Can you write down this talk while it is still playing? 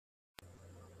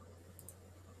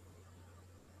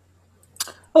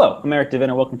Hello, I'm Eric Devin,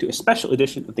 and welcome to a special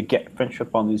edition of the Get French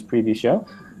Football News Preview Show.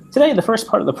 Today, the first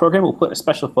part of the program will put a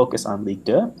special focus on Ligue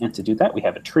 2, and to do that, we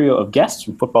have a trio of guests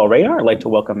from Football Radar. I'd like to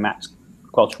welcome Matt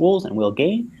Quelch-Wools and Will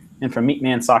Gain, and from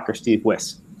Meatman Soccer, Steve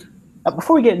Wiss.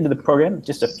 Before we get into the program,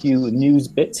 just a few news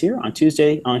bits here. On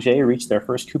Tuesday, Angers reached their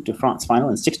first Coupe de France final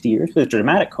in 60 years with a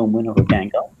dramatic home win over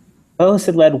Guingamp. The hosts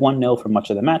had led 1-0 for much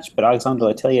of the match, but Alexandre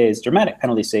Letelier's dramatic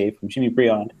penalty save from Jimmy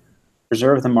Briand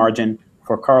preserved the margin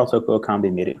before Karl Toko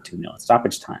Ekambi made it 2-0 at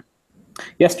stoppage time.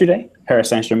 Yesterday, Paris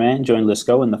Saint-Germain joined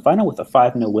LSCO in the final with a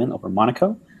 5-0 win over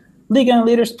Monaco. Ligue 1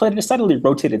 leaders played a decidedly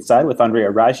rotated side with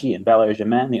Andrea Raggi and Valère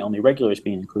Germain, the only regulars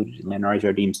being included in Léonard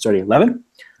Jardim's starting 11.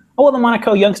 Although the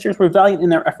Monaco youngsters were valiant in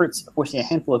their efforts, forcing a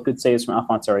handful of good saves from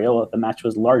Alphonse Areola, the match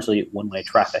was largely one-way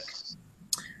traffic.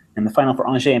 And the final for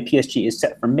Angers and PSG is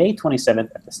set for May 27th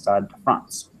at the Stade de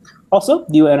France. Also,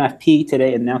 the UNFP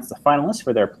today announced the finalists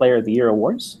for their Player of the Year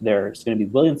awards. There's going to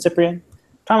be William Cyprien,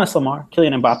 Thomas Lemar,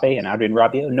 Kylian Mbappe, and Adrien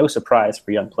Rabiot. No surprise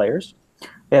for young players.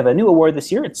 They have a new award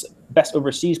this year. It's Best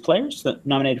Overseas Players. The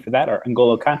nominated for that are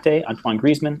N'Golo Kante, Antoine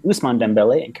Griezmann, Ousmane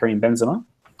Dembele, and Karim Benzema.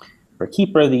 For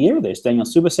Keeper of the Year, there's Daniel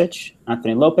Subasic,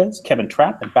 Anthony Lopez, Kevin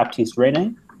Trapp, and Baptiste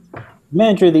Rene.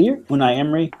 Manager of the Year, Unai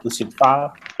Emery, Lucien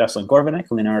Favre, Jocelyn Gourvenec,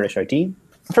 Léonard Jardim.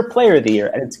 And for Player of the Year,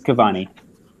 Edinson Cavani,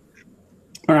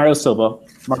 Bernardo Silva,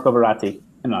 Marco Verratti,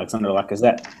 and Alexander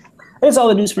Lacazette. That is all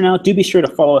the news for now. Do be sure to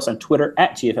follow us on Twitter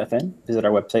at GFFN. Visit our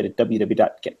website at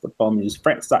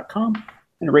www.getfootballnewsfrance.com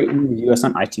and rate and review us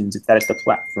on iTunes if that is the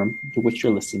platform to which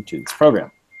you're listening to this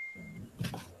program.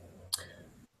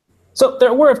 So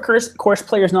there were, of course,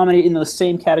 players nominated in those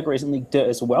same categories in Ligue 2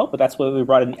 as well, but that's why we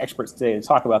brought in the experts today to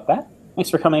talk about that. Thanks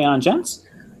for coming on, gents.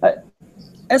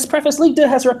 As preface, Ligue 2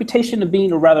 has a reputation of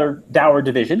being a rather dour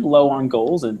division, low on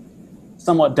goals and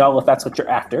somewhat dull if that's what you're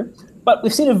after. But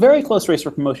we've seen a very close race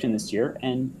for promotion this year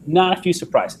and not a few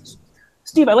surprises.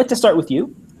 Steve, I'd like to start with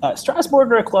you.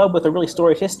 Strasbourg are a club with a really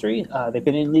storied history. They've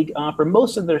been in Ligue 1 for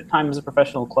most of their time as a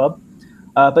professional club.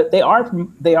 But they are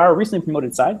a recently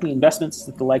promoted side. The investments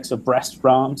that the likes of Brest,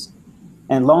 Reims,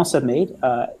 and Lens have made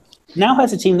now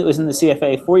has a team that was in the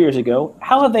CFA 4 years ago.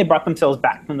 How have they brought themselves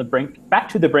back to the brink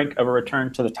of a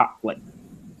return to the top flight?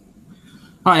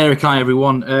 Hi, Eric. Hi,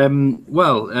 everyone.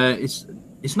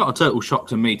 It's not a total shock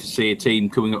to me to see a team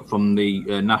coming up from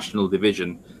the national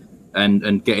division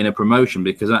and getting a promotion,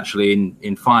 because actually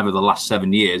in 5 of the last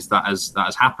 7 years that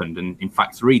has happened, and in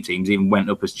fact 3 teams even went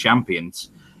up as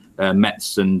champions.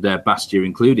 Metz and Bastia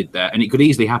included there, and it could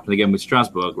easily happen again with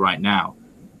Strasbourg right now.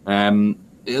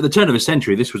 At the turn of a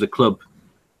century, this was a club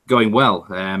going well,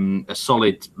 a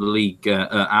solid league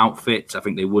outfit. I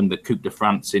think they won the Coupe de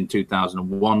France in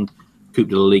 2001, Coupe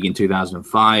de la Ligue in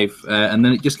 2005, and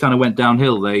then it just kind of went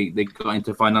downhill. They got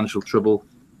into financial trouble,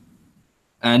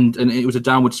 and it was a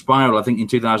downward spiral. I think in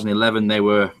 2011 they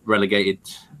were relegated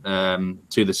to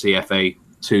the CFA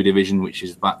 2 division, which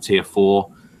is about tier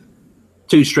 4.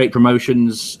 2 straight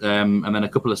promotions, and then a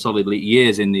couple of solid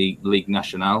years in the Ligue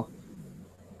Nationale.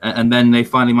 And then they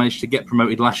finally managed to get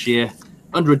promoted last year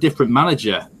under a different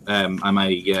manager, I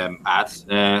may add,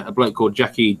 a bloke called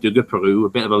Jackie Duguay-Peroux, a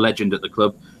bit of a legend at the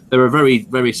club. They were a very,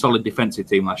 very solid defensive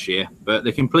team last year, but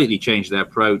they completely changed their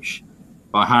approach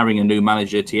by hiring a new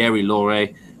manager, Thierry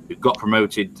Loret, who got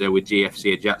promoted with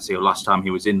GFC Ajaccio last time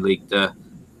he was in Ligue 2.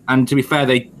 And to be fair,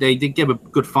 they did give a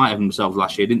good fight of themselves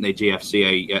last year, didn't they,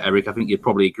 GFC, Eric? I think you'd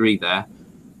probably agree there.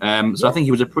 So I think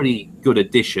he was a pretty good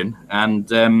addition.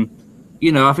 And,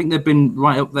 I think they've been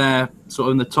right up there, sort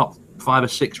of in the top 5 or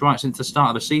 6 right since the start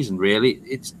of the season, really.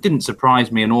 It didn't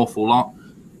surprise me an awful lot.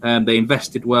 They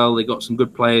invested well. They got some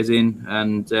good players in.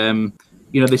 And,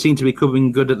 they seem to be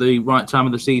coming good at the right time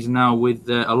of the season now with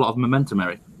a lot of momentum,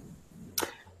 Eric.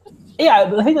 Yeah,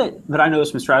 the thing that I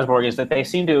noticed from Strasbourg is that they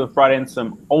seem to have brought in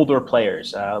some older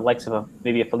players, likes of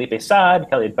maybe a Felipe Saad,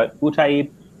 Khalid Boutaib,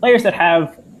 players that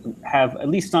have at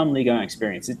least some Ligue 1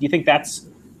 experience. Do you think that's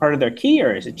part of their key,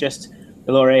 or is it just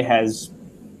Delore has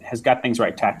got things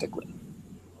right tactically?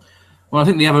 Well, I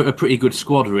think they have a pretty good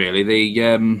squad, really.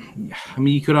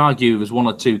 You could argue there's 1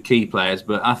 or 2 key players,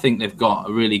 but I think they've got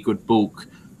a really good bulk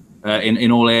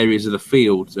in all areas of the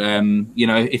field.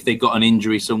 If they got an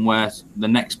injury somewhere, the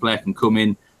next player can come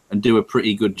in and do a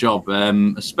pretty good job,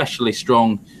 especially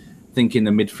strong, I think, in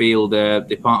the midfield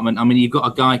department. I mean, you've got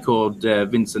a guy called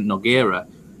Vincent Nogueira,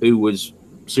 who was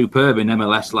superb in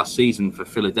MLS last season for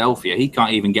Philadelphia. He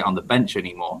can't even get on the bench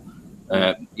anymore.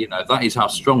 That is how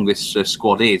strong this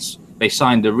squad is. They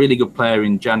signed a really good player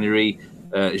in January,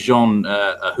 Jean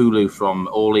Ahulu from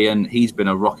Orléans. He's been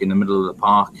a rock in the middle of the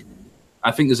park. I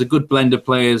think there's a good blend of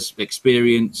players,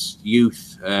 experience,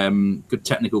 youth, good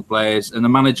technical players, and a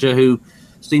manager who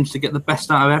seems to get the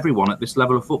best out of everyone at this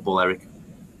level of football, Eric.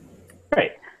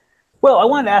 Great. Well, I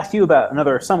wanted to ask you about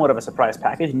another somewhat of a surprise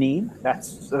package, Nîmes.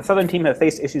 That's the Southern team have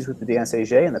faced issues with the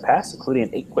DNCG in the past, including an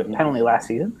 8-point penalty last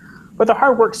season. But their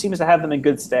hard work seems to have them in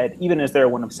good stead, even as they're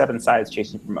one of 7 sides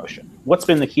chasing promotion. What's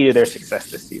been the key to their success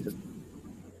this season?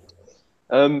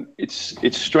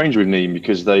 It's strange with Nîmes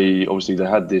because they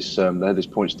had this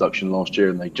points deduction last year,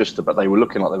 and they were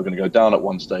looking like they were going to go down at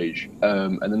one stage,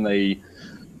 and then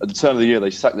at the turn of the year,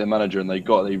 they sacked their manager and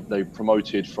they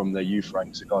promoted from their youth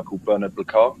ranks a guy called Bernard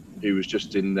Blacard, who was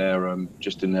just in their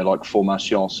like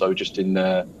formation, so just in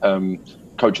their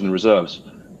coaching the reserves.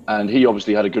 And he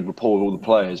obviously had a good rapport with all the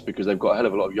players because they've got a hell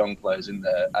of a lot of young players in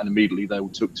there. And immediately they all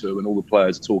took to him, and all the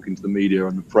players talking to the media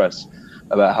and the press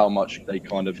about how much they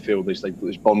kind of feel they've got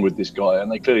this bond with this guy,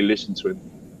 and they clearly listened to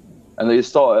him. And they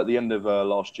started at the end of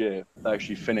last year. They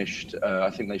actually finished, I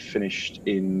think they finished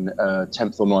in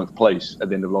 10th or 9th place at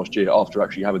the end of last year after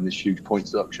actually having this huge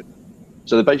points deduction.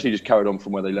 So they basically just carried on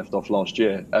from where they left off last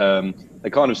year. They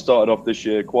kind of started off this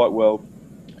year quite well,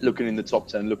 looking in the top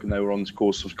 10, they were on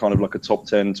course of kind of like a top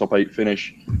 10, top 8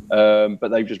 finish. But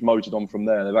they've just motored on from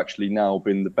there. They've actually now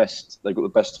been the best. They've got the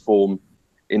best form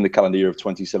in the calendar year of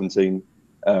 2017.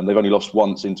 They've only lost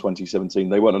once in 2017.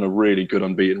 They went on a really good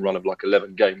unbeaten run of like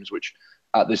 11 games, which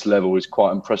at this level is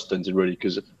quite unprecedented, really,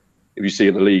 because if you see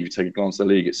in the league, you take a glance at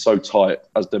the league, it's so tight,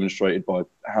 as demonstrated by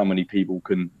how many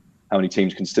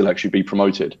teams can still actually be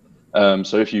promoted.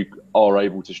 So if you are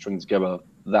able to string together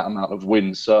that amount of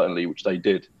wins, certainly, which they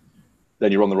did,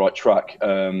 then you're on the right track.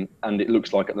 And it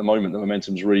looks like at the moment the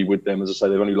momentum's really with them. As I say,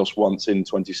 they've only lost once in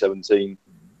 2017.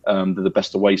 They're the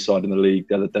best away side in the league.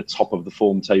 They're top of the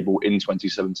form table in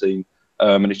 2017.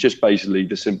 And it's just basically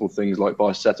the simple things like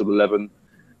by a set of 11.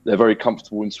 They're very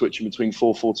comfortable in switching between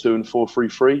 4-4-2 and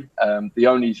 4-3-3. The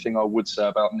only thing I would say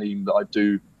about Nîmes that I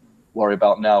do worry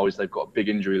about now is they've got a big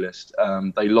injury list.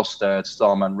 They lost their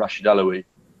star man Rashid Alaoui,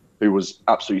 who was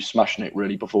absolutely smashing it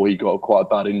really before he got quite a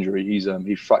bad injury.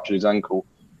 He fractured his ankle,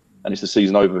 and it's the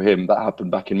season over for him. That happened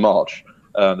back in March.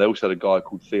 They also had a guy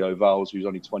called Theo Valls, who's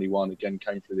only 21, again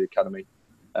came through the academy.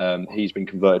 He's been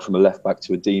converted from a left back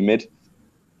to a D mid,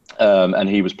 and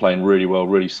he was playing really well,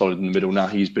 really solid in the middle. Now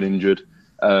he's been injured.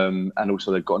 And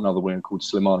also they've got another winger called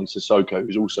Slimani Sissoko,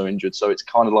 who's also injured. So it's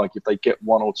kind of like if they get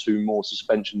 1 or 2 more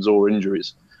suspensions or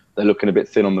injuries, they're looking a bit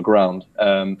thin on the ground.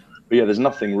 But yeah, there's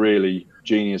nothing really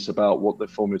genius about what the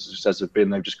formula to success have been.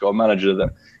 They've just got a manager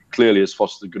that clearly has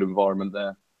fostered a good environment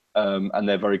there. And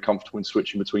they're very comfortable in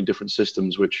switching between different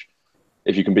systems, which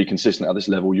if you can be consistent at this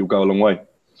level, you'll go a long way.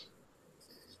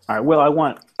 All right.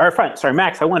 Well,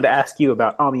 Max, I wanted to ask you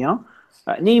about Amiens.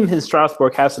 Nîmes and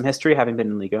Strasbourg have some history, having been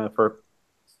in Ligue 1 for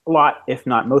a lot, if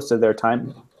not most of their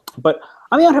time. But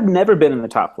Amiens have never been in the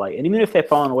top flight. And even if they've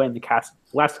fallen away in the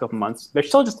last couple months, they're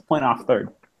still just a point off third.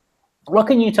 What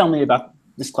can you tell me about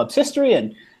this club's history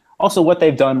and also what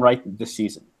they've done right this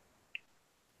season?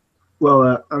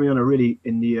 Well, Amiens are really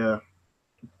in the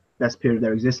best period of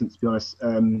their existence, to be honest.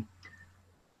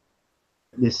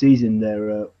 This season,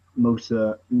 their most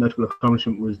notable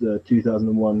accomplishment was the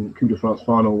 2001 Coupe de France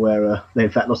final, where they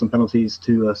in fact lost on penalties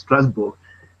to Strasbourg.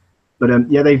 But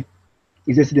yeah, they've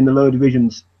existed in the lower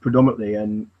divisions predominantly,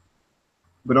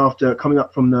 but after coming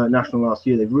up from the national last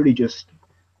year, they've really just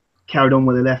carried on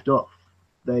where they left off.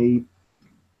 They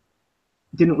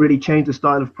didn't really change the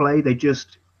style of play. They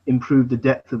just improved the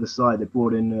depth of the side. They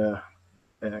brought in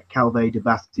Calvé,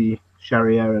 Debasti,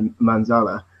 Charrière, and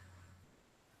Manzala,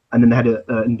 and then they had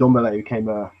Ndombele, who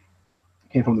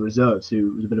came from the reserves,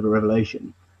 who was a bit of a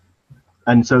revelation.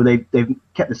 And so they've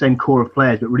kept the same core of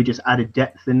players, but really just added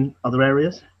depth in other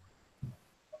areas.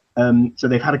 So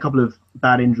they've had a couple of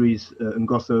bad injuries.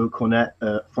 Ngosso, Cornet,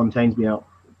 Fontaine's been out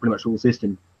pretty much all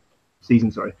season.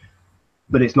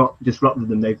 But it's not disrupted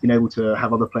them. They've been able to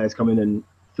have other players come in and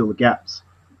fill the gaps.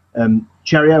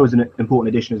 Charrière was an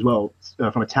important addition as well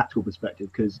from a tactical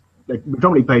perspective, because they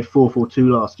predominantly played 4-4-2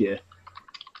 last year.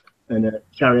 And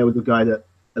Charrière was the guy that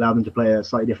allowed them to play a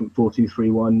slightly different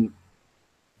 4-2-3-1.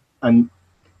 And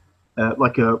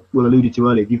like Will alluded to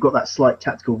earlier, if you've got that slight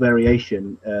tactical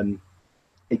variation,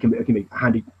 it can be a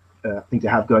handy thing to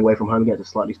have going away from home against a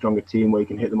slightly stronger team where you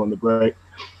can hit them on the break.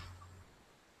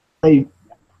 They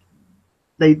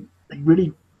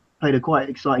really played a quite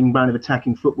exciting brand of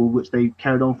attacking football, which they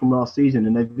carried on from last season,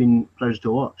 and they've been pleasures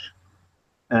to watch.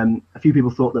 A few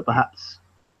people thought that perhaps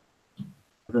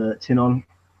Tinon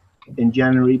in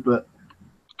January, but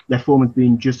their form has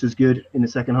been just as good in the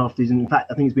second half of the season. In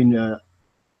fact, I think it's been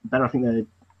better. I think they're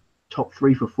top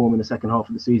 3 for form in the second half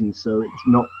of the season, so it's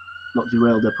not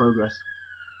derailed their progress.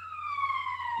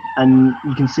 And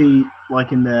you can see,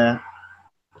 like in their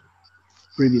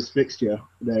previous fixture,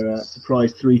 their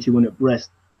surprise 3-2 win at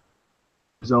Brest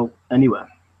result anywhere.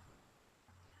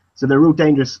 So they're a real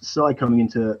dangerous side coming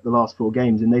into the last 4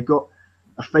 games, and they've got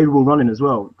a favourable run in as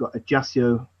well. We've got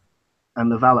Ajaccio and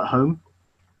Laval at home,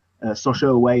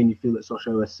 Sochaux away, and you feel that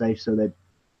Sochaux are safe, so they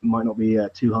might not be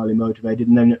too highly motivated.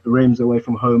 And then Reims away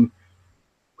from home,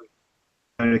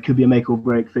 it could be a make or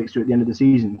break fixture at the end of the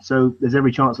season. So there's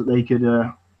every chance that they could.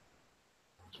 All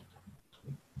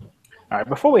right,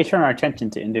 before we turn our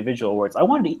attention to individual awards, I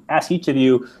wanted to ask each of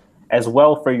you as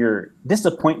well for your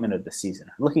disappointment of the season.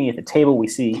 Looking at the table, we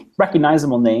see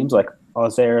recognizable names like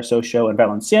Auxerre, Sochaux, and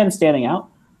Valenciennes standing out.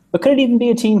 But could it even be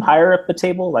a team higher up the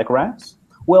table like Reims?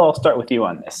 Will, I'll start with you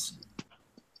on this.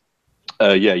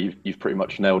 Yeah, you've pretty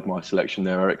much nailed my selection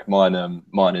there, Eric.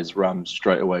 Mine is Reims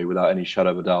straight away without any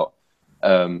shadow of a doubt.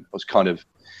 I was kind of,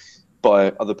 by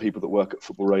other people that work at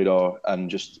Football Radar and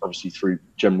just obviously through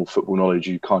general football knowledge,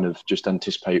 you kind of just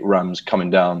anticipate Reims coming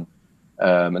down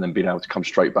and then being able to come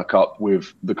straight back up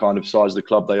with the kind of size of the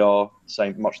club they are,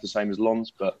 much the same as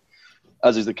Lens. But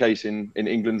as is the case in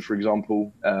England, for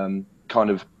example, kind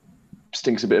of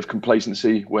stinks a bit of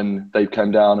complacency when they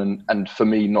came down and for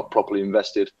me, not properly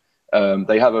invested.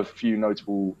 They have a few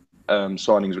notable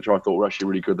signings which I thought were actually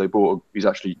really good. They bought, he's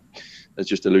actually, as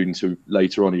just alluding to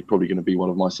later on, he's probably going to be one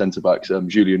of my centre backs,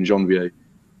 Julien Janvier,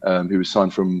 who was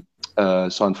signed from.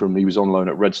 He was on loan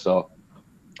at Red Star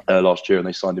last year, and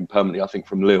they signed him permanently, I think,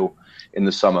 from Lille in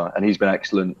the summer, and he's been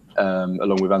excellent,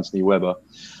 along with Anthony Webber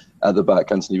at the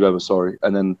back.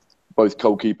 And then both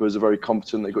goalkeepers are very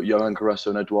competent. They've got Johan Carresso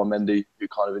and Edouard Mendy, who are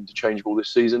kind of interchangeable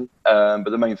this season. But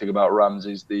the main thing about Reims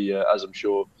is as I'm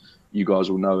sure you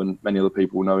guys will know, and many other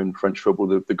people will know in French football,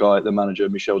 the manager,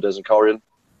 Michel Desencarian.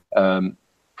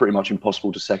 Pretty much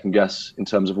impossible to second guess in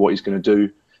terms of what he's going to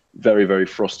do. Very, very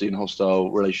frosty and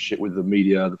hostile relationship with the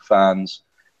media, the fans,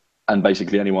 and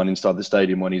basically anyone inside the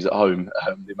stadium when he's at home.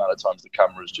 The amount of times the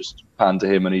cameras just pan to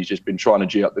him and he's just been trying to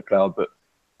G up the crowd, but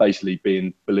basically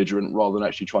being belligerent rather than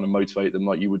actually trying to motivate them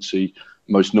like you would see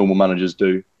most normal managers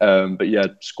do. But yeah,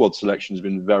 squad selection has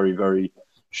been very, very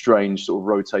strange, sort of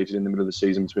rotated in the middle of the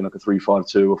season between like a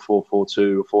 3-5-2, a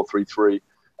 4-4-2, a 4-3-3.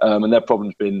 And their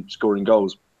problem's been scoring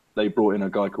goals. They brought in a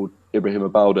guy called Ibrahim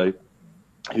Abalde,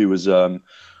 who was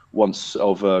once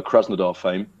of Krasnodar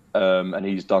fame, and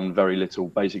he's done very little.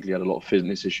 Basically had a lot of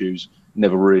fitness issues,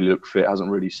 never really looked fit, hasn't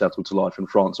really settled to life in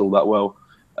France all that well.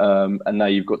 And now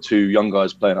you've got 2 young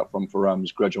guys playing up front for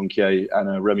Reims, Greg Jonquier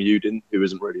and Remy Udin, who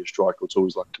isn't really a striker at all,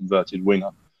 he's like a converted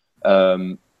winger.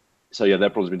 So yeah, their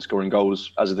problem's been scoring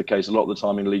goals, as is the case a lot of the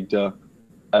time in Ligue 2,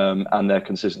 and their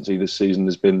consistency this season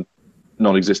has been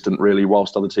non-existent really,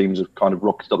 whilst other teams have kind of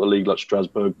rocketed up the league like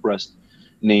Strasbourg, Brest,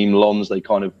 Nîmes, Lens.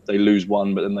 They lose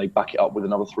one, but then they back it up with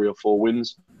another 3 or 4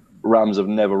 wins. Reims have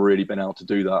never really been able to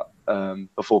do that.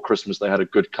 Before Christmas, they had a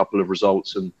good couple of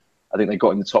results, and I think they got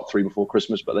in the top 3 before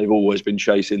Christmas, but they've always been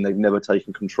chasing. They've never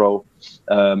taken control,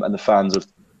 and the fans have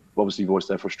obviously voiced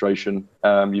their frustration.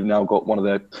 You've now got one of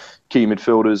their key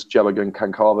midfielders, Jalagan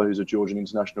Kankava, who's a Georgian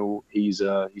international. He's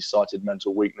cited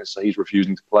mental weakness, so he's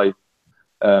refusing to play.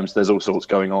 So there's all sorts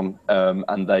going on,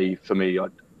 and they, for me,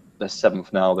 they're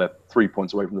 7th now. They're 3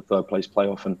 points away from the 3rd place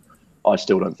playoff, and I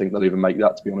still don't think they'll even make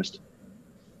that, to be honest.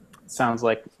 Sounds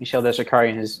like Michel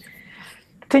Desencarian is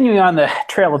continuing on the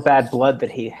trail of bad blood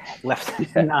that he left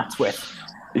Nantes with.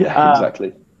 Yeah,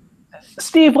 exactly.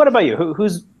 Steve, what about you?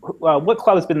 What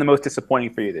club has been the most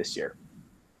disappointing for you this year?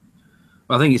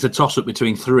 I think it's a toss-up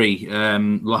between 3,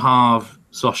 Le Havre,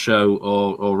 Sochaux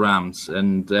or Reims,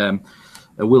 and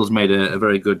Will's made a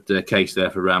very good case there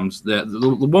for Reims. The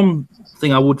one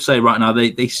thing I would say right now,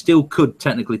 they still could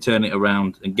technically turn it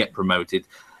around and get promoted.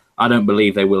 I don't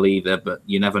believe they will either, but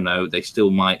you never know. They still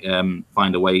might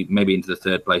find a way, maybe into the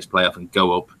 3rd place playoff and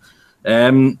go up.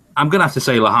 I'm going to have to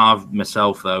say Le Havre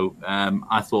myself, though.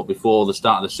 I thought before the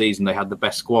start of the season they had the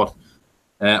best squad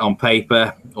on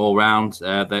paper all round.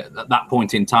 At that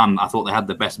point in time, I thought they had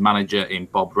the best manager in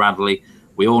Bob Bradley.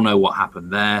 We all know what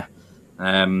happened there.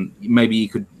 Maybe you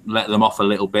could let them off a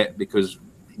little bit because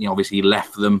obviously he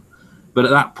left them. But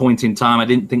at that point in time, I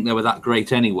didn't think they were that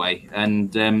great anyway.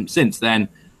 And since then,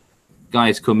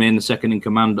 guys come in, the second in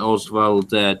command,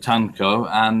 Oswald Tanko,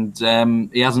 and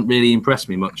he hasn't really impressed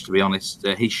me much, to be honest.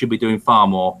 He should be doing far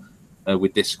more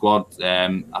with this squad.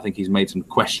 I think he's made some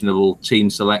questionable team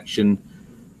selection.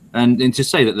 And to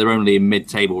say that they're only in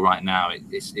mid-table right now,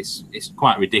 it's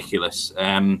quite ridiculous.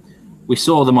 We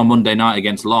saw them on Monday night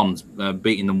against Lens,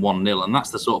 beating them 1-0, and that's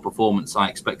the sort of performance I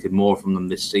expected more from them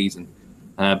this season.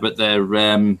 But they're,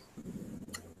 I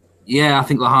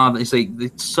think Le Havre,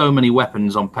 there's so many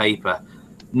weapons on paper.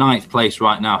 9th place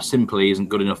right now simply isn't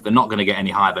good enough. They're not going to get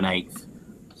any higher than 8th.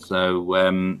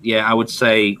 So yeah, I would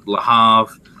say Le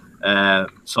Havre,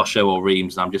 Sochaux or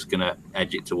Reims. I'm just going to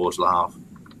edge it towards Le Havre.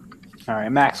 All right,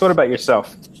 Max, what about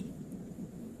yourself?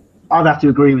 I'd have to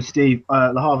agree with Steve.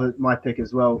 Le Havre, my pick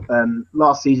as well.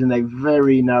 Last season, they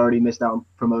very narrowly missed out on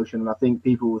promotion, and I think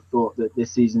people thought that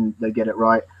this season they'd get it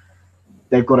right.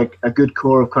 They've got a good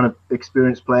core of kind of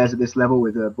experienced players at this level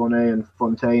with Bonnet and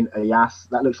Fontaine, Ayas.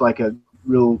 That looks like a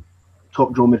real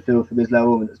top draw midfield for this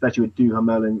level, and especially with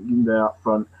Duhamel and Yumbe up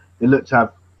front. They look to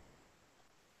have,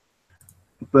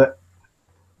 but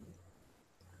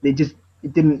it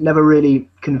never really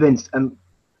convinced. And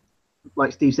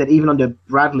like Steve said, even under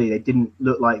Bradley, they didn't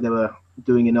look like they were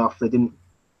doing enough. They didn't.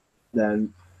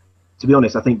 Then, to be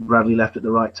honest, I think Bradley left at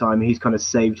the right time. He's kind of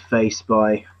saved face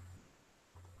by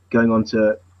going on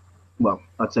to, well,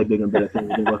 I'd say bigger and better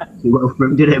things. Too well for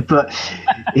him, did it? But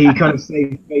he kind of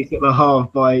saved face at Le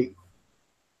Havre by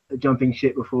jumping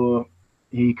ship before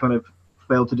he kind of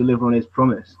failed to deliver on his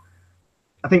promise.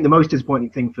 I think the most disappointing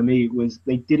thing for me was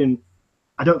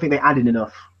I don't think they added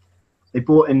enough. They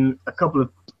brought in a couple of,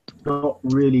 not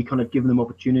really kind of given them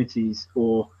opportunities,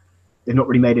 or they've not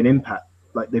really made an impact.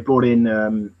 Like they brought in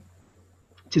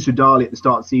Tissou Dali at the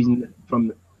start of the season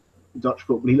from Dutch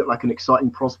football. He looked like an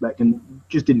exciting prospect and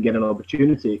just didn't get an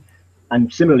opportunity.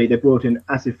 And similarly, they brought in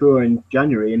Asifur in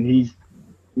January, and he's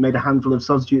made a handful of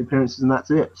substitute appearances, and that's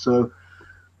it. So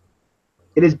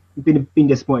it has been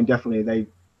disappointing. Definitely,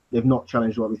 they've not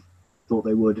challenged what we thought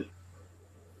they would.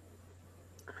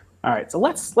 All right, so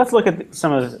let's look at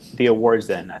some of the awards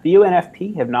then. The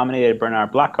UNFP have nominated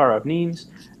Bernard Blachar of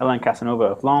Nimes, Alain Casanova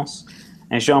of Lens,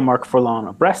 and Jean-Marc Furlan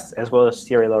of Brest, as well as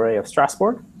Thierry Laret of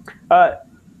Strasbourg.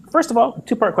 First of all,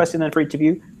 two-part question then for each of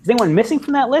you. Is anyone missing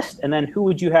from that list? And then who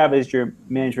would you have as your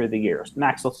manager of the year?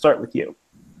 Max, let's start with you.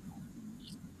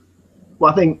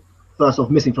 Well, I think, first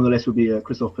off, missing from the list would be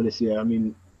Christophe Pélissier. I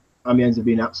mean, Amiens have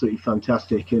been absolutely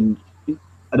fantastic, and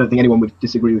I don't think anyone would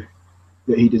disagree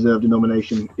that he deserved a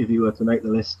nomination if he were to make the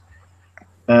list.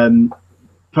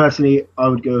 Personally, I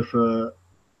would go for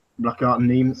Blachar and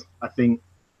Nimes. I think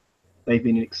they've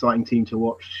been an exciting team to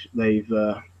watch. They've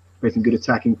played some good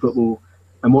attacking football.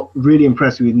 And what really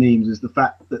impressed me with Nimes is the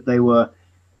fact that they were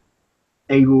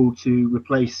able to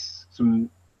replace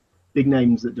some big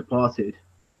names that departed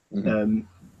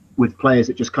with players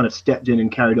that just kind of stepped in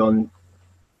and carried on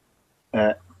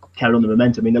the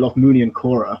momentum. I mean, they lost Mooney and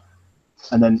Cora,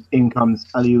 and then in comes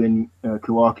Aliou and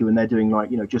Kouakou, and they're doing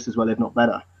just as well, if not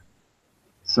better.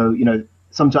 So,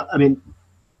 sometimes, I mean,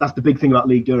 that's the big thing about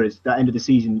Ligue 2 is that end of the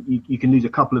season, you can lose a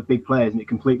couple of big players and it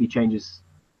completely changes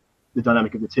the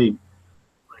dynamic of the team.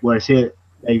 Whereas here,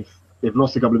 they've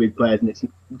lost a couple of big players and it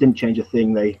didn't change a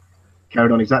thing. They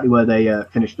carried on exactly where they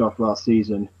finished off last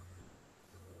season.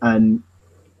 And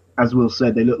as Will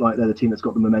said, they look like they're the team that's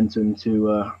got the momentum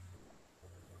to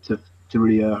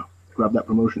really grab that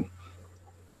promotion.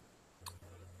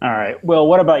 All right. Will,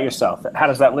 what about yourself? How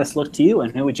does that list look to you,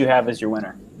 and who would you have as your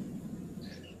winner?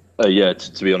 Yeah,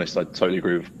 to be honest, I totally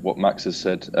agree with what Max has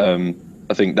said.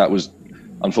 I think that was,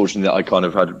 unfortunately, that I kind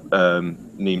of had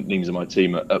Nimes in my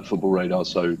team at Football Radar,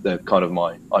 so they're kind of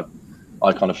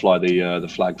I kind of fly the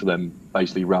flag for them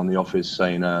basically around the office,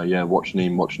 saying, yeah, watch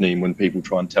Nimes, when people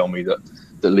try and tell me that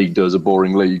Ligue 2 is a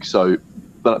boring league. So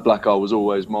Blachar was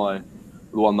always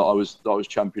the one that I was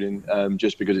championing,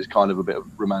 just because it's kind of a bit of a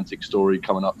romantic story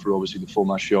coming up through obviously the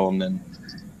formation, and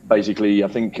basically I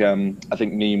think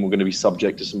Nîmes were going to be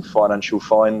subject to some financial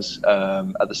fines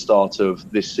at the start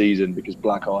of this season because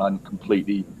Blachar hadn't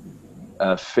completely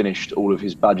finished all of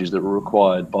his badges that were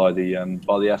required by the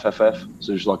FFF.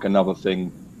 So it's like another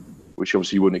thing which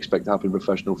obviously you wouldn't expect to happen in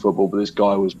professional football, but this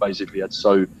guy was basically had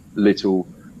so little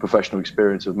professional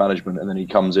experience of management, and then he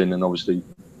comes in and obviously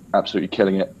absolutely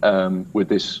killing it with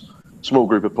this small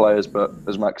group of players. But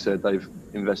as Max said, they've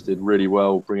invested really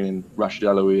well, bringing in Rashid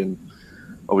Alaoui and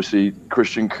obviously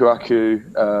Christian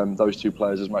Kouakou. Those two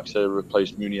players, as Max said,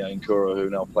 replaced Mounier and Koura, who are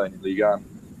now playing in Ligue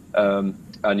 1.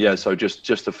 And yeah, so just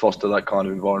to foster that kind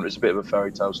of environment, it's a bit of a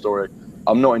fairy tale story.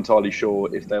 I'm not entirely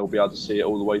sure if they'll be able to see it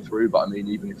all the way through, but I mean,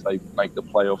 even if they make the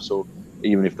playoffs or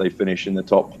even if they finish in the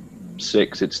top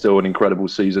 6, it's still an incredible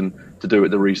season to do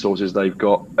with the resources they've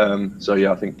got. So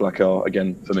yeah, I think Blachar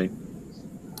again for me.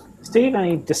 Steve,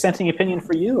 any dissenting opinion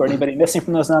for you or anybody missing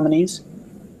from those nominees?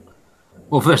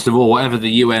 Well, first of all, whatever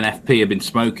the UNFP have been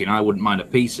smoking, I wouldn't mind a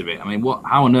piece of it. I mean,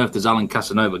 how on earth does Alain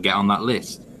Casanova get on that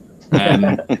list?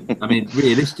 I mean,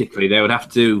 realistically, they would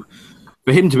have to,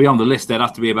 for him to be on the list, they'd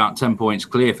have to be about 10 points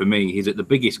clear for me. He's at the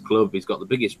biggest club, he's got the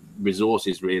biggest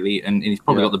resources, really, and he's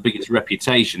probably got the biggest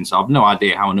reputation, so I've no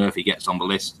idea how on earth he gets on the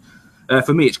list.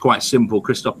 For me, it's quite simple.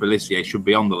 Christophe Pélissier should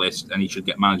be on the list, and he should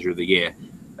get Manager of the Year.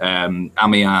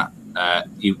 Amiens,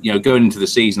 you know, going into the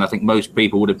season, I think most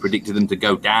people would have predicted them to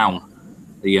go down.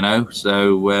 You know,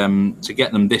 so to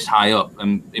get them this high up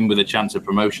and in with a chance of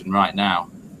promotion right now,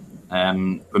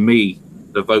 for me,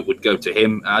 the vote would go to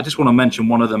him. I just want to mention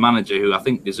one other manager who I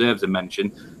think deserves a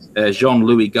mention,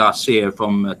 Jean-Louis Garcia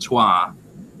from Troyes,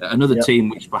 another team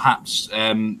which perhaps,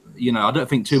 you know, I don't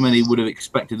think too many would have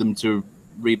expected them to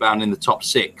rebound in the top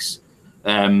 6.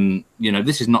 You know,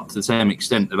 this is not to the same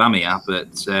extent of Amiens,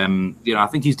 but, you know, I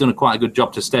think he's done quite a good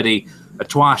job to steady a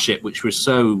Troyes ship, which was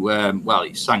so, well,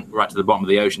 it sank right to the bottom of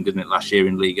the ocean, didn't it, last year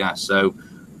in Liga? So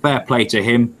fair play to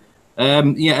him.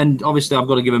 Yeah, and obviously I've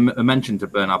got to give a mention to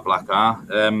Bernard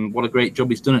Blachard. What a great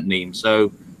job he's done at Nîmes.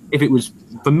 So if it was,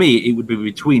 for me, it would be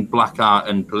between Blachard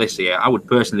and Pélissier. I would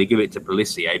personally give it to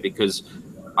Pélissier because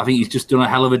I think he's just done a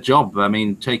hell of a job. I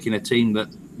mean, taking a team that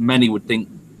many would think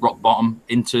rock bottom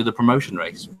into the promotion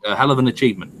race. A hell of an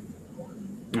achievement.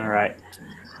 All right.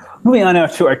 Moving on now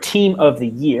to our team of the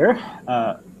year.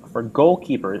 For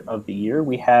goalkeeper of the year,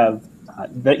 we have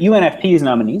the UNFP's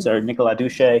nominees are Nicolas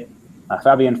Duché,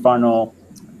 Fabien Farnol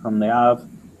from Le Havre,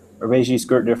 Régis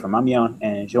Gertner from Amiens,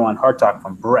 and Johan Hartog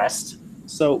from Brest.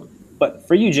 So, but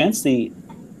for you, gents, the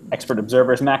expert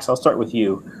observers, Max, I'll start with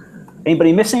you.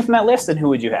 Anybody missing from that list, and who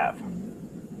would you have?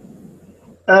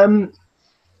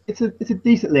 It's a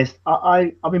decent list.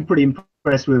 I've been pretty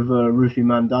impressed with Rufi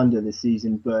Mandanda this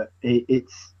season, but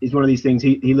it's one of these things.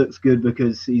 He looks good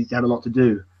because he's had a lot to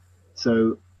do.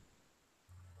 So,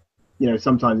 you know,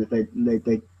 sometimes if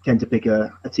they tend to pick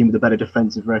a team with a better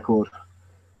defensive record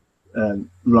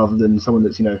rather than someone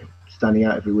that's, you know, standing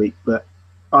out every week. But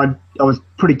I was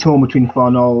pretty torn between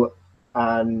Farnol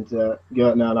and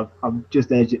Gertner, and I've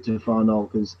just edged it to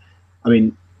Farnol because, I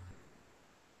mean,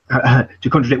 to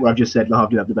contradict what I've just said, Le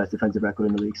Havre do have the best defensive record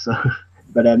in the league. So,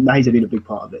 but Mahis have been a big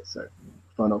part of it. So,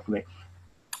 Farnol for me.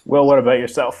 Well, what about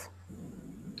yourself?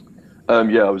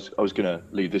 Yeah, I was going to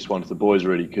leave this one to the boys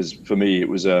really, because for me it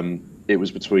was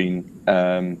between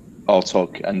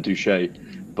Hartog and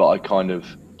Duché, but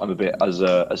I'm a bit,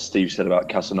 as Steve said about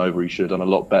Casanova, he should have done a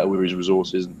lot better with his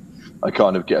resources. I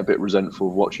kind of get a bit resentful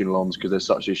of watching Lens because they're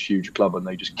such a huge club and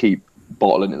they just keep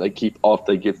bottling it. They keep,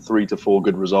 after they get 3 to 4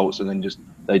 good results, and then just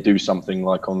they do something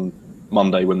like on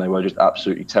Monday when they were just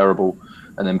absolutely terrible,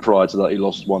 and then prior to that he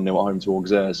lost 1-0 at home to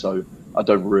Auxerre. So I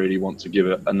don't really want to give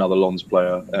it another Lens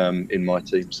player in my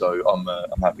team. So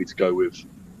I'm happy to go with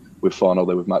Farnol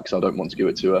there with Max. I don't want to give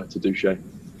it to Duché.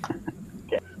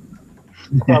 Okay.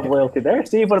 Club loyalty there.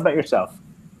 Steve, what about yourself?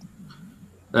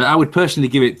 I would personally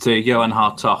give it to Johan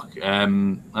Hartog.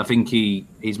 I think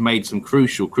he's made some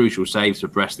crucial saves for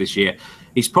Brest this year.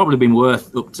 He's probably been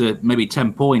worth up to maybe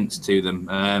 10 points to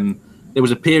them. There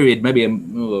was a period, maybe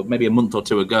a month or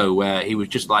two ago, where he was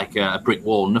just like a brick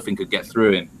wall. Nothing could get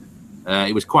through him.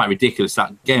 It was quite ridiculous.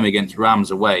 That game against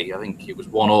Rams away, I think it was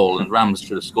 1-1, and Rams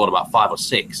should have scored about 5 or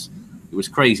 6. It was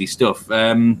crazy stuff.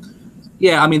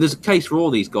 Yeah, I mean, there's a case for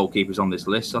all these goalkeepers on this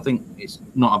list. I think it's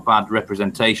not a bad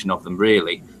representation of them,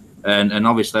 really. And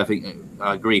obviously, I think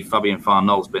I agree, Fabien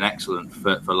Farnol's been excellent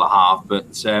for Le Havre.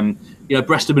 But, you know,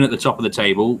 Brest have been at the top of the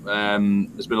table.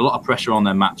 There's been a lot of pressure on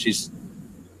their matches.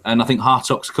 And I think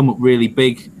Hartog's come up really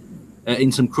big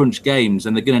in some crunch games.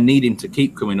 And they're going to need him to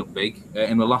keep coming up big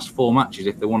in the last 4 matches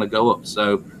if they want to go up.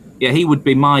 So, yeah, he would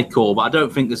be my call. But I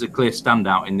don't think there's a clear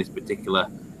standout in this particular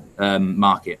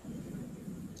market.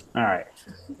 All right.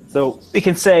 So we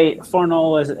can say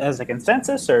Farnol as a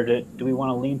consensus, or do we want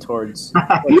to lean towards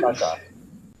Hartog?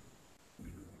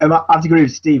 I have to agree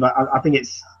with Steve. I think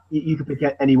it's you could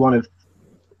pick any one of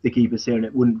the keepers here, and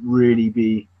it wouldn't really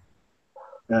be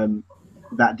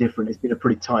that different. It's been a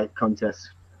pretty tight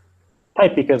contest.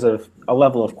 Tight because of a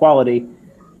level of quality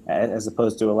as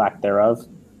opposed to a lack thereof.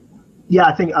 Yeah,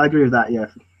 I think I agree with that. Yeah,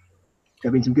 there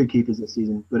have been some good keepers this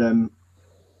season, but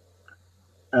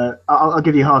I'll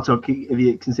give you Hartog if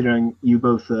you considering you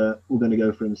both were going to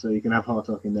go for him, so you can have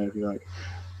Hartog in there if you like.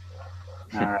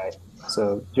 All right.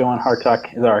 So Johan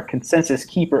Hartog is our consensus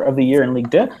keeper of the year in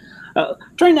Ligue 2.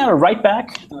 Turning now to right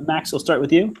back, Max, we'll start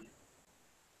with you.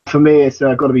 For me, it's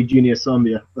got to be Junior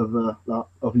Sambia of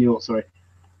New York. Sorry,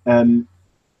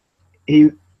 he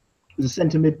was a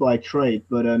centre mid by trade,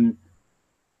 but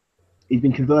he's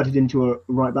been converted into a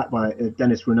right back by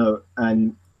Dennis Renault,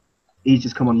 and he's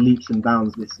just come on leaps and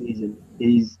bounds this season.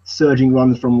 He's surging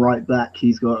runs from right back.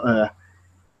 He's got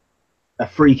a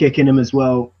free kick in him as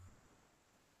well,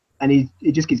 and he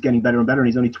just keeps getting better and better. And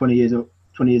he's only 20 years of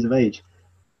age.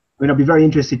 I mean, I'd be very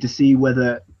interested to see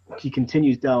whether he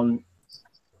continues down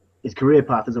his career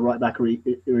path as a right back, or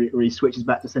he switches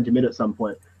back to centre mid at some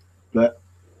point. But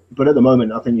at the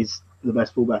moment, I think he's the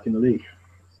best fullback in the league.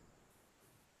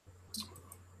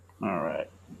 All right.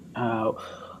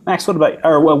 Max, what about,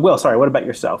 or well, Will, sorry, what about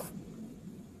yourself?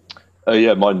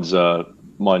 Yeah, mine's a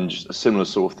similar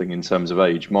sort of thing in terms of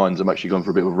age. I'm actually gone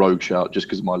for a bit of a rogue shout just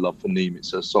because of my love for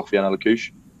Nîmes. It's Sofiane El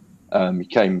Akkouch.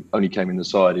 He only came in the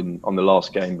side on the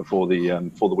last game before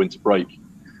the winter break.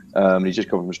 He's just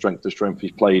come from strength to strength.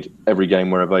 He's played every game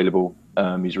where available.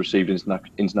 He's received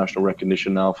international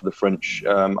recognition now for the French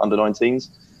under-19s.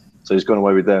 So he's gone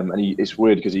away with them. And it's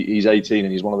weird because he's 18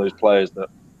 and he's one of those players that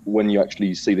when you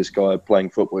actually see this guy playing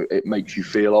football, it makes you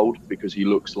feel old because he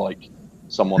looks like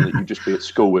someone that you'd just be at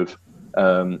school with.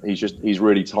 He's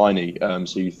really tiny.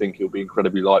 So you think he'll be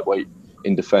incredibly lightweight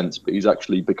in defence, but he's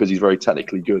actually, because he's very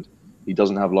technically good, he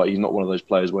doesn't have he's not one of those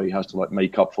players where he has to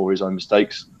make up for his own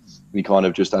mistakes. He kind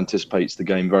of just anticipates the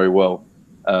game very well.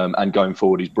 And going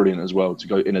forward, he's brilliant as well to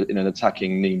go in an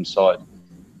attacking Nîmes side.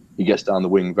 He gets down the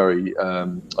wing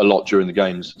a lot during the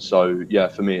games. So yeah,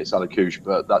 for me it's El Akkouch,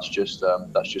 but that's just a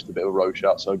bit of a rogue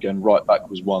shout. So again, right back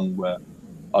was one where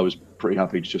I was pretty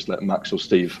happy to just let Max or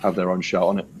Steve have their own shout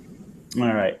on it.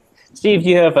 All right, Steve, do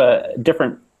you have a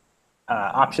different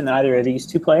option than either of these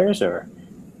two players, or?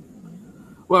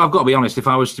 Well, I've got to be honest. If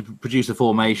I was to produce a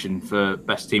formation for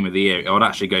best team of the year, I would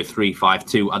actually go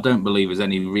 3-5-2. I don't believe there's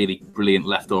any really brilliant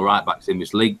left or right backs in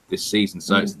this league this season,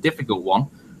 so it's a difficult one.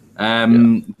 I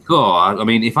mean,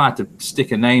 if I had to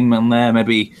stick a name on there,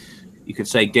 maybe you could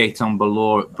say Gaëtan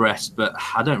Ballot at Brest, but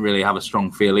I don't really have a strong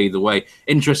feel either way.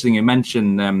 Interesting you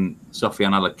mentioned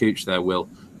Sofiane El Akkouch there, Will.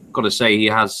 Got to say he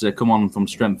has come on from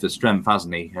strength to strength,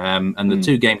 hasn't he? And the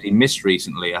two games he missed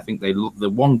recently, I think the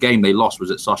one game they lost was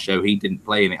at Sochaux. He didn't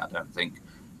play in it, I don't think.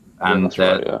 And that's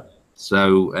right, yeah.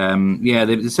 So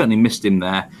they certainly missed him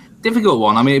there. Difficult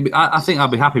one. I mean, I think I'd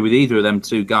be happy with either of them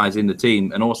two guys in the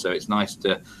team, and also it's nice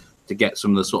to get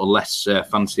some of the sort of less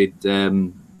fancied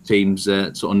teams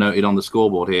sort of noted on the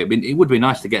scoreboard here. I mean, it would be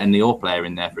nice to get a Niort player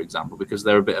in there, for example, because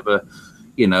they're a bit of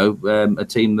a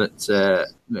team that's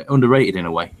underrated in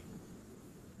a way.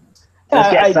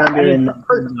 I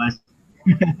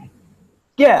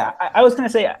was going to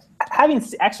say, having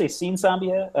actually seen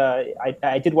Sambia,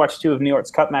 I did watch two of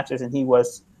Niort's cup matches, and he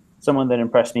was someone that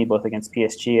impressed me both against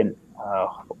PSG and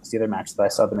what was the other match that I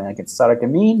saw them in against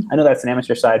Sarreguemines. I know that's an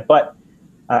amateur side, but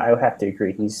I would have to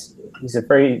agree. He's a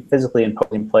very physically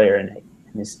imposing player, and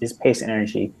his pace and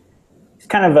energy. He's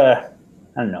kind of I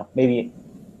don't know, maybe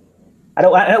I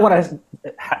don't want to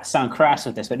sound crass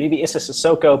with this, but maybe Issa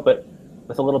Sissoko, but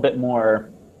with a little bit more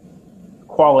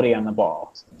quality on the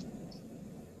ball.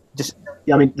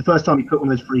 I mean, the first time he put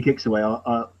one of those free kicks away,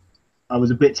 I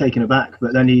was a bit taken aback,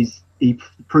 but then he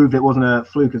proved it wasn't a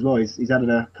fluke as well. He's added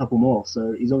a couple more,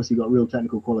 so he's obviously got real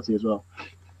technical quality as well.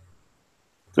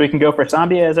 So we can go for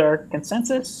Sambia as our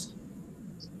consensus?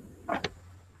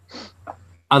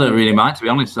 I don't really mind, to be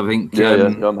honest. I think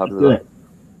I'm happy with that.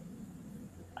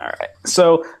 All right.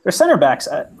 So their center backs,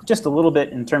 just a little bit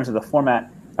in terms of the format.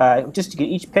 Just to get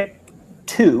each pick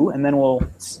two, and then we'll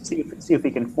see if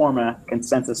we can form a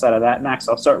consensus out of that. Max,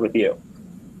 I'll start with you.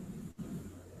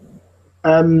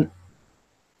 I've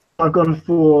gone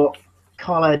for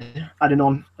Khaled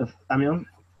Adnan of Amiens.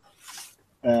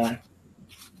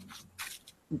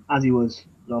 As he was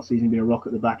last season, being a rock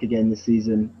at the back again this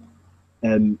season.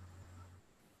 As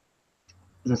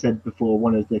I said before,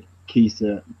 one of the keys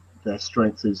to their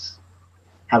strengths is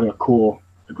having a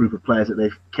group of players that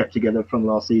they've kept together from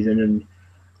last season,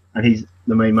 and he's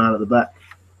the main man at the back.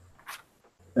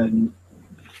 And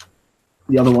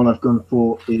the other one I've gone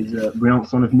for is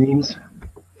Briançon of Nîmes.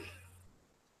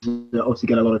 They obviously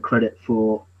get a lot of credit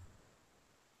for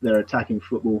their attacking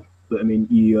football, but I mean,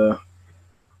 you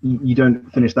don't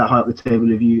finish that high up the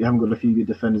table if you haven't got a few good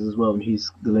defenders as well, and he's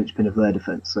the linchpin of their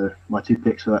defence. So my two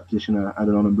picks for that position are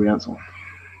Adnan and Briançon.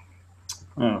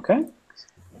 Okay.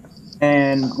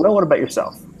 And what about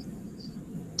yourself?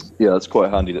 Yeah, that's quite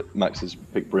handy that Max has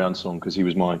picked Briançon because he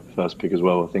was my first pick as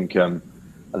well. I think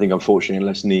unfortunately,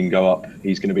 unless Nîmes go up,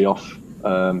 he's going to be off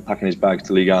packing his bags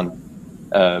to Ligue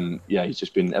 1. He's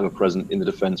just been ever present in the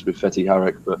defence with Fethi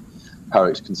Harek, but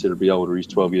Harek's considerably older. He's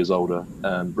 12 years older.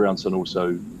 Briançon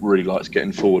also really likes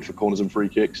getting forward for corners and free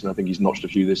kicks, and I think he's notched a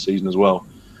few this season as well,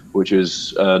 which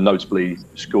is notably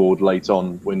scored late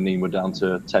on when Nîmes were down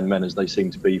to 10 men, as they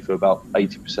seem to be for about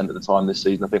 80% of the time this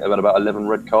season. I think they've had about 11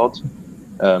 red cards,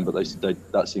 but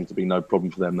that seems to be no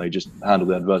problem for them. They just handled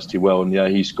the adversity well, and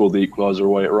he scored the equaliser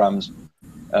away at Rams.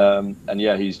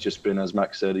 He's just been, as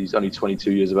Max said, he's only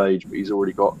 22 years of age, but he's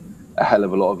already got a hell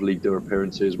of a lot of Ligue 2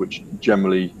 appearances, which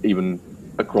generally, even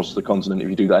across the continent, if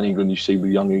you do that in England, you see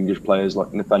with young English players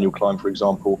like Nathaniel Klein, for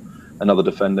example, another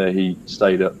defender. He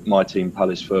stayed at my team,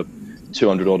 Palace, for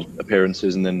 200 odd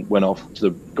appearances, and then went off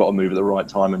got a move at the right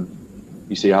time and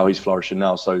you see how he's flourishing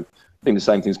now. So I think the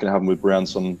same thing's going to happen with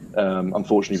Briançon.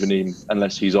 Unfortunately for Nîmes,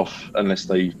 unless he's off, unless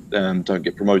they don't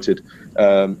get promoted.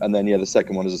 And then, the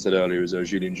second one, as I said earlier, is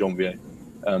Julien Janvier.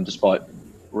 Despite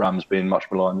Rams being much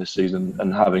maligned this season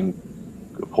and having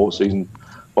a poor season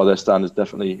by their standards,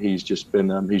 definitely he's just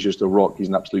been he's just a rock. He's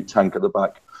an absolute tank at the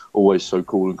back, always so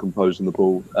cool and composed on the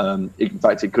ball. In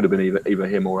fact, it could have been either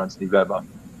him or Anthony Weber,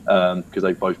 because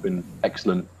they've both been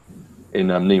excellent in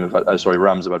Nîmes.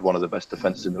 Rams have had one of the best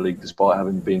defences in the league, despite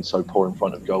having been so poor in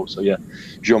front of goal. So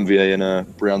Janvier and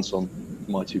Briançon,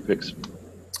 my two picks.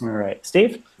 All right,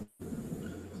 Steve.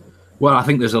 Well, I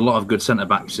think there's a lot of good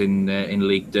centre-backs in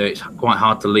League 2. It's quite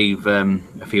hard to leave a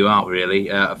few out, really.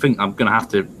 I think I'm going to have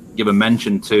to give a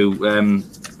mention to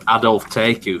Adolphe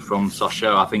Teku from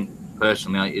Sochaux. I think,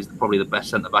 personally, is probably the best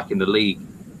centre-back in the league.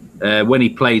 When he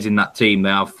plays in that team, they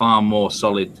are far more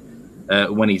solid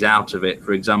when he's out of it.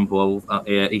 For example,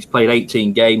 he's played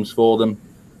 18 games for them,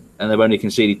 and they've only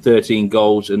conceded 13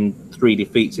 goals and 3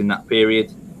 defeats in that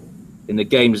period. In the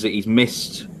games that he's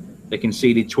missed, they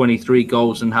conceded 23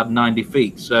 goals and had 9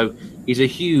 defeats. So he's a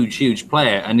huge, huge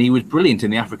player, and he was brilliant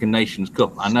in the African Nations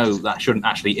Cup. I know that shouldn't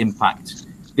actually impact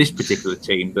this particular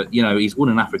team, but he's won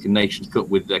an African Nations Cup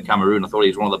with Cameroon. I thought he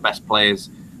was one of the best players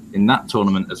in that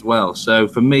tournament as well. So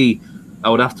for me, I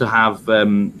would have to have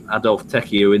Adolphe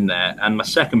Teku in there, and my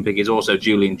second pick is also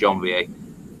Julien Janvier.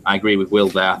 I agree with Will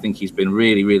there. I think he's been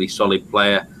really, really solid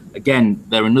player. Again,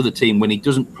 they're another team when he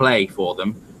doesn't play for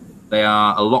them, they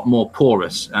are a lot more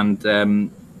porous,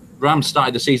 and Rams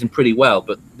started the season pretty well,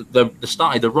 but they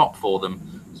started the rot for them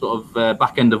sort of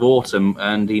back end of autumn,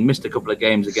 and he missed a couple of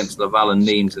games against Laval and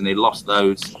Nîmes, and they lost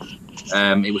those.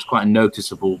 It was quite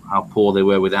noticeable how poor they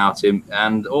were without him,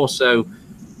 and also,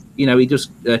 he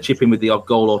just chip in with the odd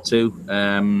goal or two.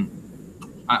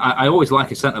 I always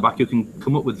like a centre-back who can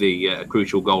come up with the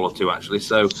crucial goal or two, actually.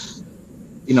 So,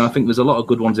 I think there's a lot of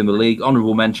good ones in the league.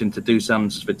 Honourable mention to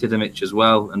Dusan Svetidovic as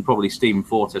well, and probably Stephen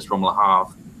Fortes from Le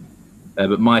Havre.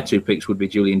 But my two picks would be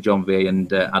Julien Janvier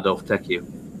and Adolphe Teku.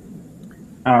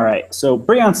 All right. So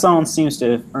Briançon seems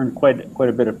to have earned quite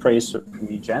a bit of praise from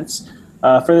you gents.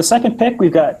 For the second pick,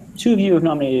 we've got two of you have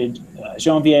nominated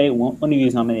Janvier, one of you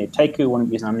has nominated Teku, one of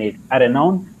you has nominated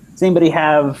Adenon. Does anybody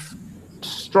have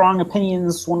strong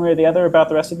opinions one way or the other about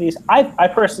the rest of these? I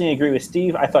personally agree with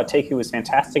Steve. I thought Teku was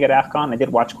fantastic at AFCON. I did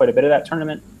watch quite a bit of that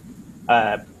tournament,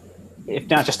 if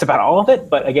not just about all of it.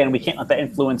 But again, we can't let that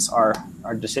influence our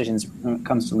decisions when it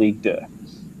comes to League 2.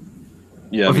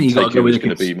 Yeah, I think Teku is going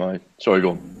to be my... Sorry,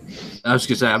 go on. I was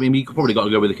going to say, you probably got to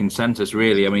go with the consensus,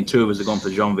 really. Two of us have gone for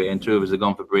Janvier and two of us have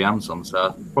gone for Briançon,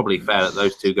 so probably fair that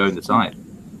those two go in the side.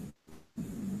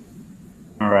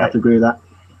 All right. I have to agree with that.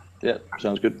 Yeah,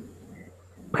 sounds good.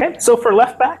 Okay, so for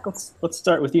left back, let's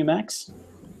start with you, Max.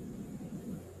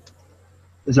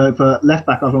 So for left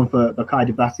back, I've gone for Bakaye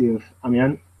Dibassy of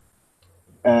Amiens.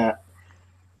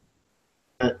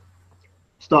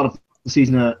 Start of the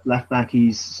season at left back,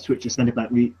 he's switched to centre back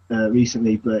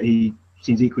recently, but he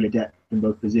seems equally adept in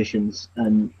both positions.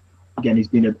 And again, he's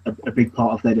been a big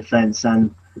part of their defence.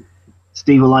 And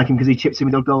Steve will like him because he chips in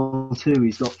with a goal too.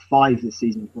 He's got 5 this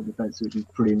season for defence, which is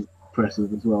pretty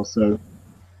impressive as well. So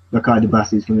Bakaye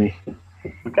Dibassy is for me.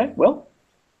 Okay, Will?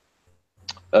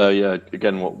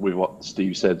 Again, what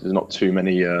Steve said, there's not too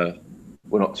many.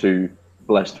 We're not too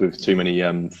blessed with too many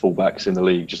fullbacks in the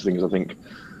league. Just because I think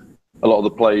a lot of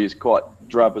the play is quite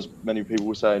drab, as many people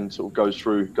were saying, sort of goes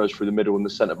through the middle, and the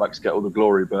centre backs get all the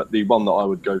glory. But the one that I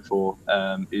would go for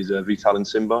is Vital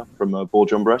Nsimba from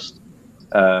Bourg-en-Bresse.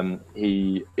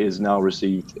 He is now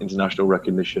received international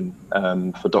recognition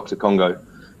for Dr. Congo.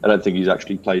 I don't think he's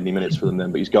actually played any minutes for them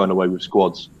then, but he's going away with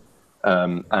squads.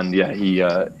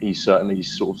 He certainly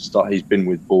he's been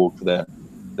with Borg for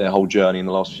their whole journey in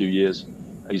the last few years.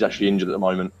 He's actually injured at the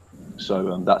moment,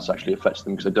 so that's actually affects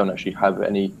them because they don't actually have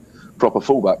any proper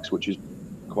fullbacks, which is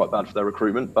quite bad for their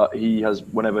recruitment. But he has,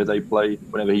 whenever he plays,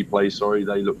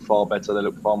 they look far better. They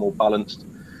look far more balanced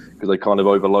because they kind of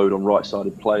overload on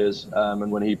right-sided players.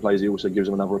 And when he plays, he also gives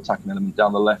them another attacking element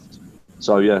down the left.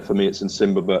 So yeah, for me, it's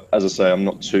Nsimba. But as I say, I'm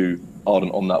not too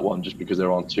ardent on that one just because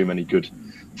there aren't too many good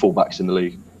fullbacks in the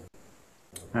league.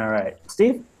 All right,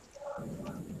 Steve.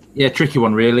 Yeah, tricky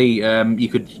one really. You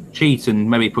could cheat and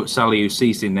maybe put Saliou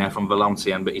Cisse in there from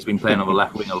Valenciennes, but he's been playing on the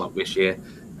left wing a lot this year.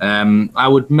 I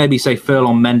would maybe say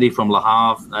Ferland Mendy from Le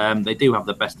Havre. They do have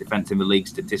the best defence in the league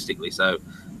statistically, so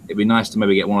it'd be nice to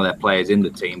maybe get one of their players in the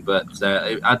team. But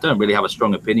I don't really have a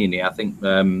strong opinion here. I think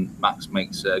Max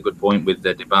makes a good point with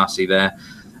Dibassy there.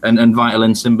 And Vital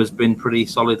Nsimba's been pretty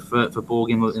solid for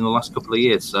Borg in the last couple of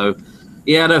years. So,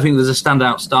 yeah, I don't think there's a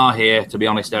standout star here, to be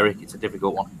honest, Eric. It's a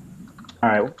difficult one. All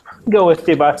right, we'll go with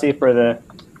Dibassy for the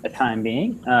the time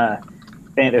being.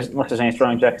 Unless there's any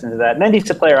strong objections to that. Mendy's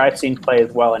a player I've seen play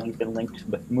as well, and he's been linked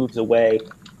with moves away.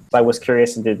 So I was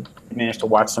curious and did manage to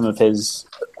watch some of his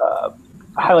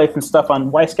highlights and stuff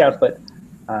on Wisecout, but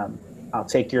I'll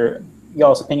take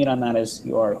y'all's opinion on that as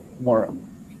you are more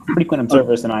frequent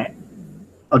observers than I am.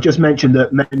 I'll just mention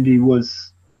that Mendy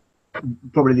was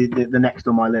probably the next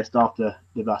on my list after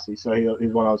Devassi, so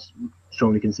he's one I was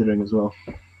strongly considering as well.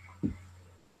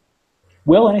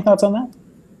 Will, any thoughts on that?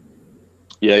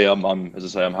 Yeah, I'm as I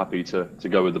say, I'm happy to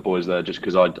go with the boys there, just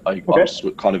because I was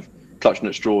kind of clutching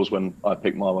at straws when I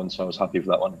picked my one, so I was happy for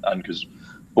that one, and because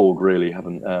Borg really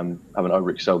haven't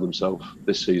overexcelled themselves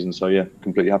this season, so yeah,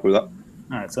 completely happy with that.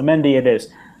 All right, so Mendy it is.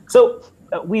 So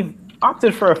we've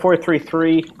opted for a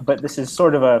 4-3-3, but this is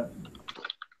sort of a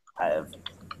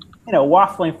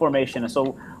waffling formation.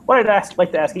 So what I'd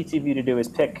like to ask each of you to do is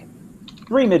pick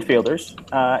 3 midfielders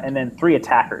and then 3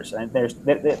 attackers. And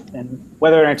and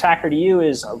whether an attacker to you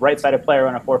is a right-sided player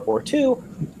on a 4-4-2,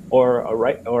 or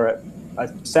a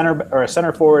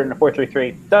center forward in a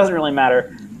 4-3-3, doesn't really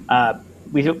matter.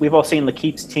 We've all seen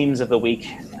L'Équipe's teams of the week,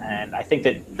 and I think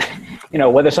that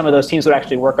whether some of those teams would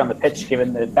actually work on the pitch,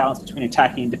 given the balance between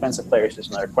attacking and defensive players, is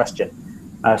another question.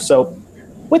 So,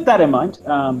 with that in mind,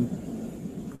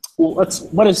 what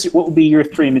would be your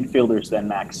 3 midfielders then,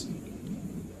 Max?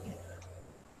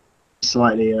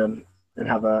 Slightly and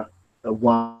have a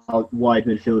wide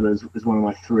midfielder as one of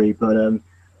my 3, but I'm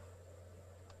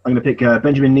going to pick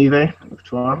Benjamin Nive of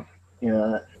Troyes,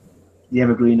 the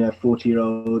evergreen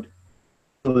 40-year-old,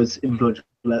 as influential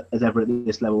as ever at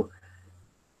this level.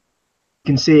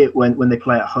 You can see it when they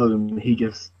play at home. He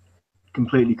just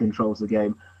completely controls the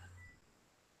game.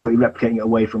 He's replicating it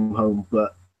away from home,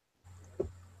 but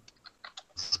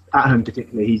at home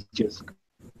particularly, he's just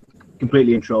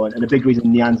completely in control. And a big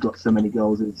reason Nian's got so many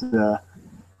goals is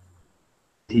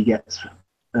he gets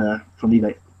from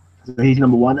Nive. So he's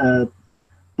number 1.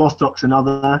 Bostock's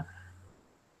another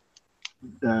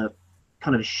kind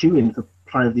of a shoe-in for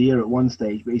Player of the Year at one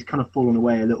stage, but he's kind of fallen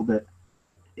away a little bit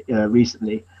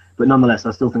recently. But nonetheless,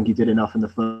 I still think he did enough in the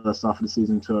first half of the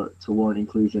season to warrant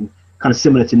inclusion. Kind of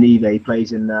similar to Nive, he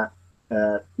plays in that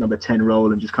number 10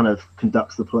 role and just kind of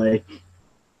conducts the play.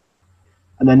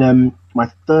 And then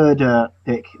my 3rd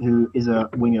pick, who is a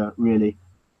winger really,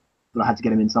 but I had to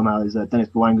get him in somehow, is Dennis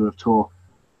Bouanga of Tours.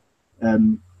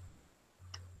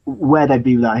 Where they'd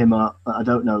be without him, I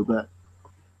don't know,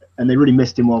 and they really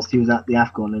missed him whilst he was at the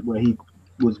AFCON, where he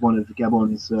was one of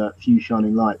Gabon's few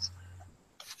shining lights.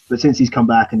 But since he's come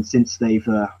back and since they've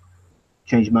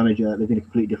changed manager, they've been a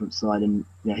completely different side, and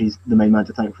he's the main man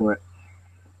to thank for it.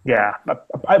 Yeah,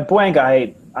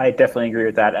 Bouanga, I definitely agree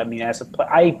with that. I mean, as a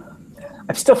player,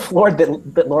 I'm still floored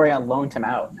that Lorient loaned him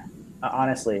out.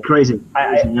 Honestly, crazy.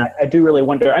 I do really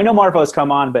wonder. I know Marvo's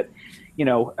come on, but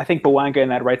I think Bouanga in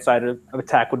that right side of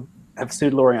attack would have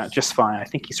suited Lorient just fine. I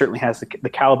think he certainly has the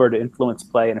caliber to influence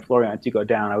play, and if Lorient do go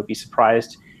down, I would be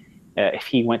surprised if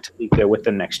he went to league there with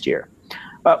them next year.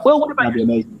 Will,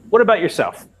 what about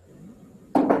yourself?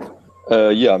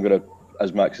 Yeah, I'm going to,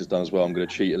 as Max has done as well, I'm going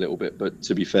to cheat a little bit. But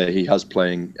to be fair, he has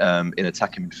playing in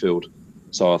attacking midfield,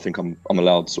 so I think I'm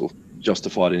allowed sort of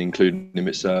justified in including him.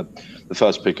 It's the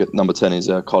first pick at number 10 is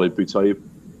Khalid Boutaïb.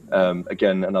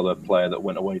 Again, another player that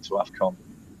went away to AFCON.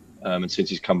 And since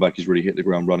he's come back, he's really hit the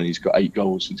ground running. He's got 8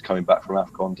 goals since coming back from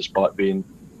AFCON, despite being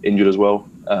injured as well.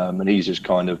 And he's just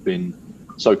kind of been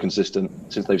so consistent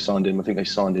since they've signed him. I think they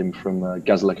signed him from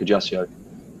Gazaleka Ajaccio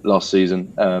last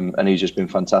season. And he's just been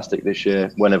fantastic this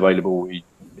year. When available, he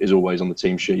is always on the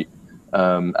team sheet.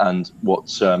 And what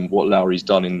Lowry's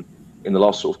done in the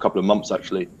last sort of couple of months,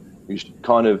 actually, he's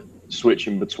kind of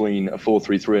switching between a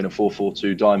 4-3-3 and a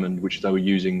 4-4-2 diamond, which they were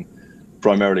using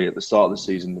primarily at the start of the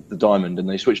season, the diamond, and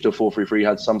they switched to a 4-3-3,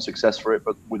 had some success for it,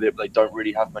 but with it, they don't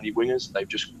really have many wingers. They've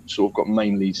just sort of got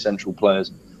mainly central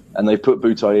players, and they've put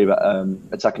Boutaïb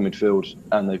at attacking midfield,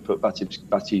 and they've put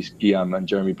Baptiste Guillaume and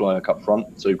Jeremy Blayak up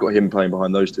front. So you've got him playing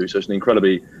behind those two. So it's an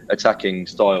incredibly attacking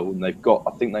style, and I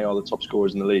think they are the top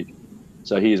scorers in the league.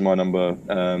 So he is my number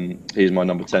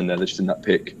 10 there, just in that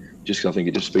pick, just because I think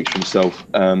it just speaks for himself.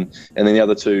 And then the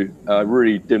other two, I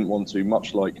really didn't want to,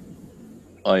 much like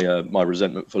my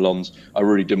resentment for Lons, I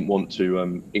really didn't want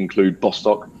to include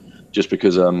Bostock, just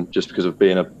because of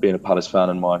being a Palace fan,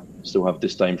 and still have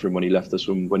disdain for him when he left us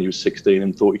when he was 16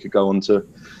 and thought he could go on to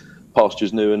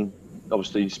pastures new, and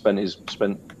obviously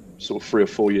spent sort of 3 or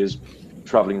 4 years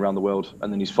travelling around the world,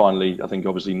 and then he's finally, I think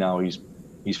obviously now he's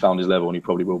found his level, and he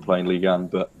probably will play in Ligue 1.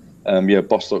 But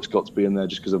Bostock's got to be in there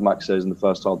just because of Max says in the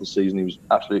first half of the season he was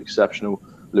absolutely exceptional,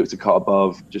 looked to cut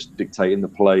above, just dictating the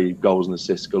play, goals and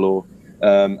assists galore.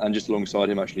 And just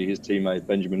alongside him, actually, his teammate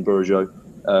Benjamin Bourigeaud,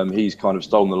 He's kind of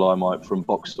stolen the limelight from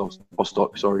Bostock,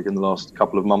 in the last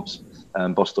couple of months.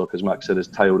 Bostock, as Max said, has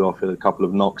tailed off with a couple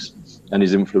of knocks, and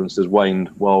his influence has waned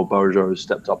while Bourigeaud has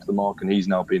stepped up to the mark, and he's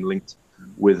now being linked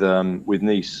with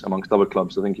Nice amongst other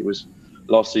clubs. I think it was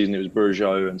last season it was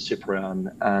Bourigeaud and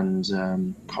Cyprien and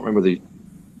can't remember the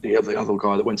other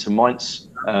guy that went to Mainz.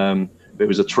 It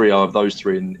was a trio of those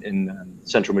three in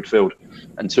central midfield,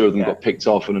 and two of them got picked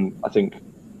off, and I think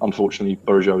unfortunately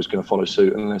Bourigeaud is going to follow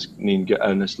suit unless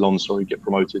Lens get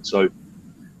promoted. So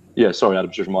yeah, sorry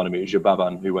Adam, just reminded me it was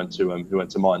Jababan who went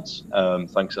to Mainz.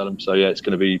 Thanks Adam. So yeah, it's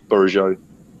going to be Bourigeaud,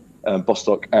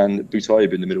 Bostock and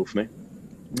Boutaïb in the middle for me.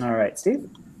 All right, Steve.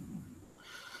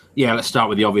 Yeah, let's start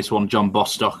with the obvious one, John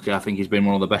Bostock. I think he's been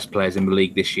one of the best players in the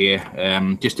league this year.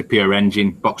 Just a pure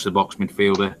engine, box-to-box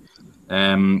midfielder.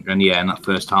 And yeah, in that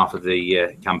first half of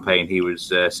the campaign, he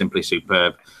was simply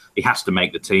superb. He has to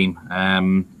make the team.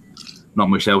 Not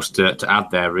much else to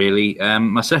add there, really.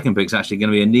 My second pick is actually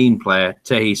going to be a Nîmes player,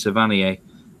 Tehi Savanier.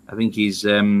 I think he's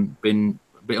been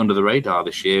a bit under the radar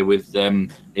this year with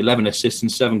 11 assists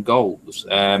and 7 goals.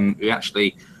 He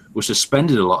actually was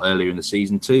suspended a lot earlier in the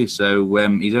season too, so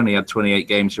he's only had 28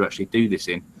 games to actually do this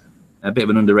in. A bit of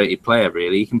an underrated player,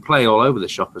 really. He can play all over the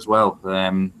shop as well.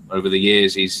 Over the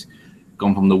years, he's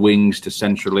gone from the wings to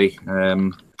centrally,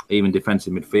 even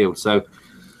defensive midfield. So,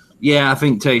 yeah, I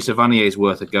think Tehi Savanier is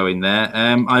worth a go in there.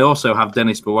 I also have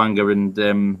Denis Bouanga and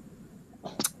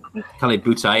Khalid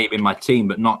Boutaïb in my team,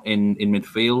 but not in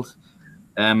midfield.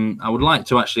 I would like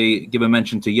to actually give a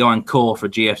mention to Johan Kor for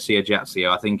GFC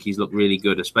Ajaccio. I think he's looked really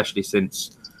good, especially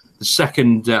since the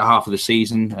second half of the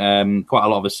season. Quite a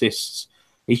lot of assists.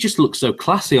 He's just looked so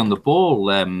classy on the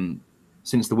ball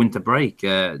since the winter break.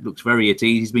 Looks very at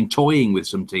ease. He's been toying with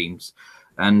some teams.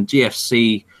 And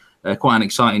GFC, quite an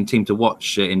exciting team to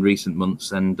watch in recent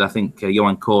months. And I think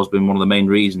Johan Kor's been one of the main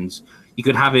reasons. You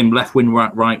could have him left wing,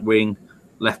 right wing,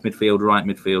 left midfield, right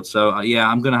midfield. So, yeah,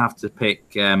 I'm going to have to pick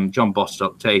John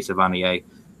Bostock, Tehi Savanier,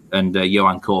 and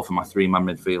Johan Kor for my 3-man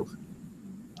midfield.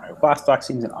 All right, Bostock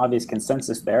seems an obvious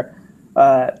consensus there.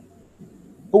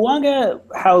 Bouanga,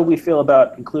 how do we feel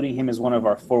about including him as one of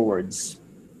our forwards?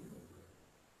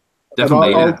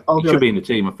 Definitely, he should be in the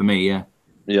team for me, yeah.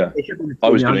 Yeah, I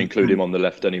was going to include him on the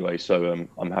left anyway, so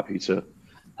I'm happy to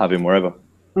have him wherever.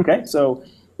 Okay, so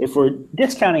if we're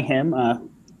discounting him,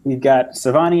 we've got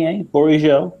Savanier,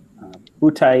 Bourigeaud,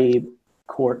 Boutaïb,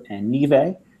 Court, and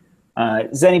Nive.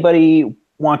 Does anybody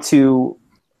want to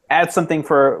add something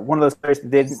for one of those players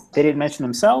that they didn't mention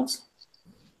themselves?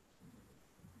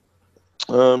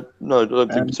 No, I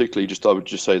don't think particularly. I would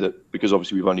just say that because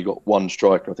obviously we've only got one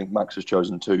striker. I think Max has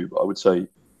chosen 2, but I would say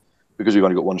because we've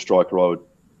only got one striker, I would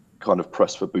kind of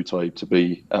press for Boutaïb to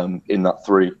be in that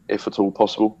 3, if at all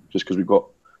possible. Just because I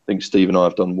think Steve and I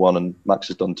have done 1 and Max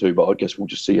has done 2, but I guess we'll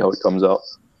just see how it comes out.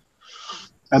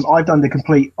 I've done the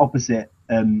complete opposite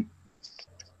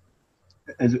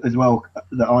as well.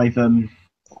 That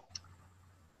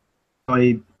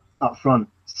I up front,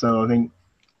 so I think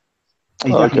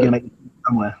he's definitely going to make it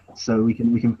somewhere. So we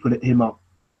can put him up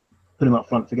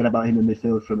front. Forget about him in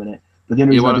midfield for a minute. But the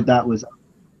only reason I did that was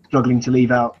struggling to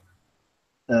leave out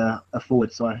a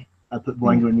forward, so I put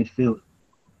Bouanga in midfield.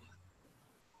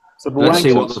 So let's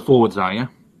see what the forwards are, yeah?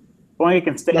 Bouanga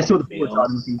can stay. Let's see what the forwards are,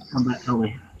 and we can come back, can't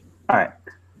we? All right.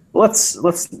 Let's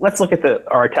look at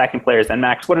our attacking players then.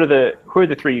 Max, who are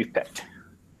the 3 you've picked?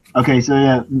 Okay, so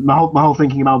yeah, my whole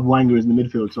thinking about Bouanga is in the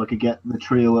midfield, so I could get the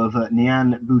trio of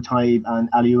Nian, Boutaïb,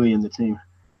 and Alioui in the team.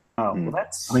 Oh, well,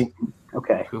 that's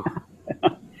okay. Cool.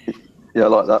 Yeah, I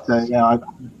like that. So yeah,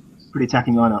 pretty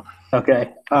attacking lineup.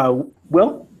 Okay,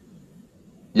 Will?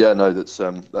 Yeah, no, that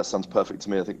sounds perfect to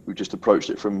me. I think we just approached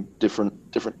it from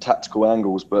different tactical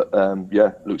angles, but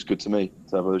yeah, looks good to me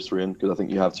to have those 3 in, because I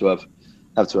think you have to have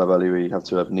Alioui, you have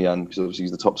to have Nian, because obviously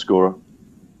he's the top scorer.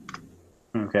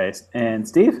 Okay, and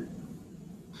Steve?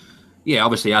 Yeah,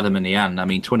 obviously Adam and Nian. I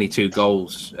mean, 22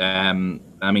 goals. I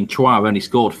mean, Troyes only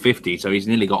scored 50, so he's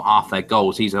nearly got half their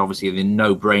goals. He's obviously the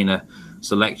no-brainer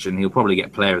selection. He'll probably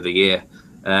get Player of the Year.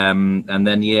 And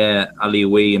then, yeah,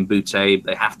 Alioui and Boutaïb,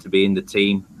 they have to be in the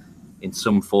team in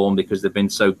some form because they've been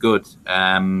so good.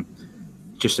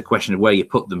 Just a question of where you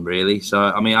put them, really. So,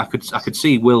 I mean, I could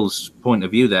see Will's point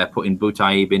of view there, putting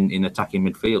Boutaïb in attacking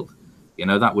midfield. You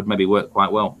know, that would maybe work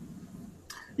quite well.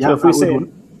 Yeah, so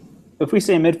if we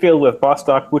say midfield with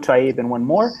Bostock, Boutaïb, and 1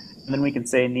 more, and then we can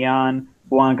say Nian,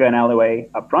 Bouanga, and Alioui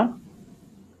up front.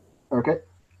 Okay.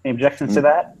 Any objections to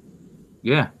that?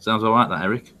 Yeah, sounds all right, that,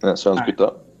 Eric. That sounds good,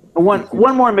 that.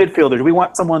 One more midfielder. Do we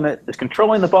want someone that is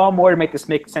controlling the ball more to make this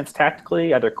make sense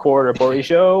tactically, either Court or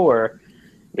Bourigeaud, or...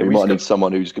 We might need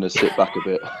someone who's going to sit back a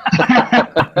bit.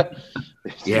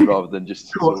 Yeah. rather than just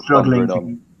sort of struggling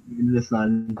thundering on. in this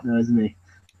line, isn't he?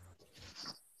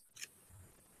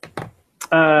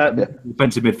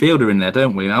 Defensive midfielder in there,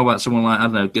 don't we? How about someone like, I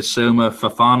don't know, Gassoma,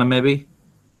 Fafana maybe?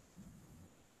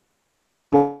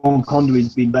 Bon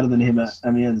Conduit's been better than him at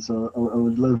Amiens, so I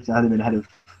would love to have him in ahead of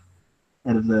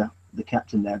the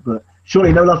captain there. But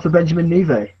surely no love for Benjamin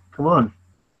Nive. Come on.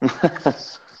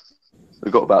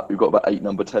 We've got about 8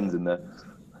 number 10s in there.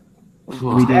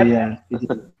 We do, yeah.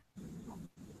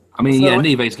 I mean, So- yeah,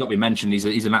 Nive's got to be mentioned.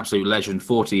 He's an absolute legend,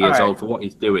 40 years All right. old for what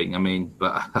he's doing. I mean,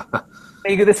 but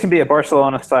Maybe this can be a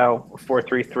Barcelona-style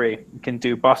 4-3-3. We can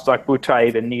do Bostock,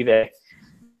 Boutaïb, and Nive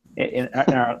in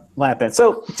our lineup then.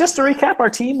 So just to recap our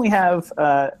team, we have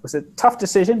it was a tough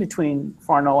decision between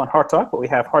Farnell and Hartog, but we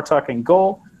have Hartog in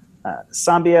goal,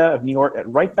 Sambia of New York at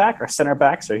right back. Our center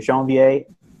backs are Janvier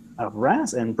of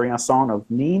Reims and Briançon of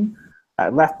Nîmes.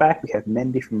 At left back, we have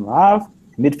Mendy from Le Havre.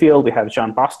 Midfield, we have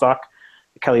Jean Bostock,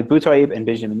 Khalid Boutaïb, and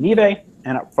Benjamin Nive.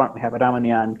 And up front, we have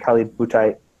Adamanian, Khalid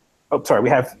Boutaïb. Oh, sorry, we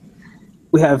have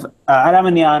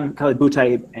Adamanian, Khalid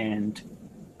Boutaïb, and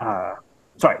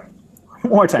one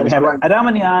more time. We have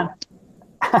Adamanian,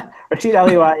 Rashid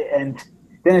Aliwai, and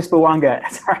Dennis Bouanga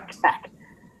as our attack.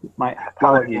 My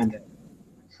apologies.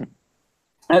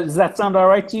 Does that sound all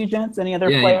right to you, gents? Any other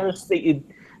Yeah, players that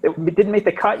didn't make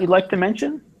the cut you'd like to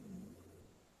mention?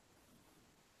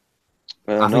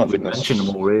 I No, think we've that's- mentioned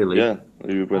them all, really. Yeah,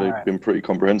 we've Alright. been pretty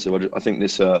comprehensive. I think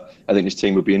this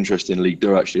team would be interested in League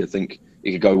Two. Actually, I think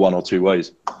it could go one or two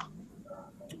ways.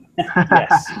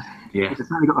 Yes. Yeah. It's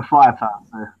certainly got the firepower.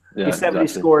 So. Yeah, 70 exactly.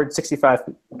 scored, 65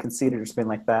 conceded, or something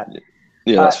like that.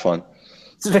 Yeah, that's fine.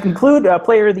 So to conclude,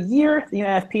 Player of the Year, the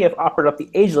UNFP have offered up the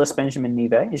ageless Benjamin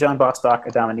Nive, Jean Bostock,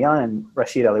 Adamanian, and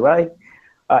Rashid Aliwai.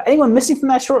 Anyone missing from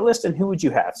that short list, and who would you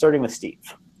have? Starting with Steve.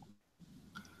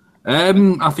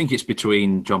 I think it's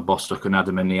between John Bostock and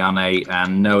Adam and Niane,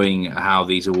 and knowing how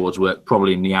these awards work,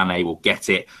 probably Niane will get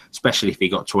it, especially if he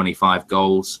got 25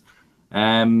 goals.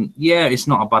 Yeah, it's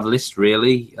not a bad list,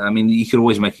 really. I mean, you could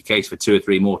always make a case for 2 or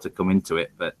 3 more to come into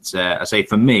it, but I say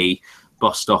for me,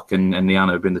 Bostock and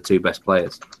Niane have been the 2 best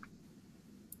players.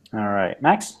 All right.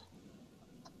 Max?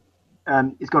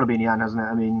 It's got to be Nian, hasn't it?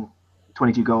 I mean,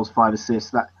 22 goals, 5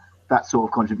 assists. That sort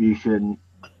of contribution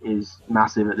is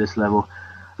massive at this level.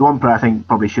 The one player I think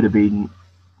probably should have been,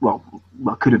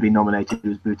 could have been nominated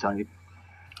was Boutaïb.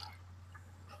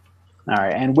 All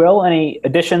right. And Will, any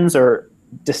additions or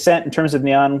dissent in terms of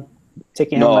Neon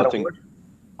taking home No, that I think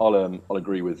award? I'll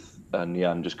agree with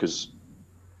Nian just because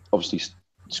obviously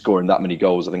scoring that many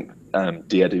goals. I think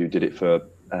Diedu did it for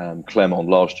Clermont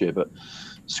last year, but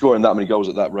scoring that many goals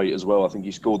at that rate as well, I think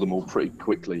he scored them all pretty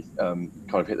quickly. Kind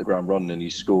of hit the ground running, and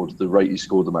the rate he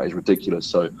scored them at is ridiculous.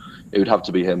 So it would have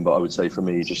to be him. But I would say for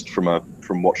me, just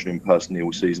from watching him personally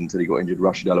all season until he got injured,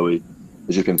 Rashid Alaoui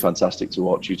has just been fantastic to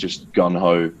watch. He's just gun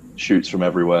ho, shoots from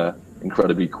everywhere,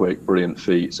 incredibly quick, brilliant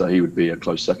feet. So he would be a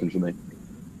close second for me.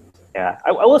 Yeah.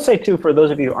 I will say, too, for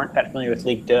those of you who aren't that familiar with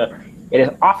Ligue 2, it is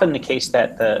often the case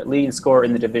that the leading scorer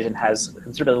in the division has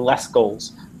considerably less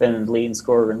goals than the leading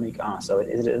scorer in Ligue 1. So it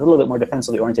is a little bit more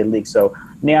defensively oriented league. So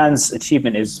Neon's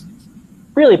achievement is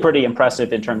really pretty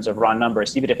impressive in terms of raw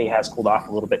numbers, even if he has cooled off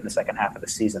a little bit in the second half of the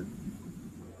season.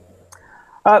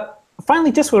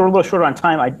 Finally, just we're a little short on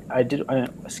time, I did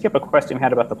skip a question we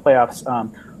had about the playoffs.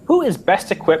 Who is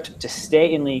best equipped to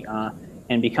stay in Ligue 1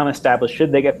 and become established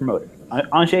should they get promoted?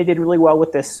 Angers did really well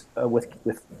with this, with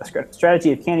a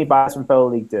strategy of candy buys from fellow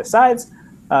League 2 sides,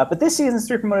 but this season's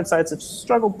 3 promoted sides have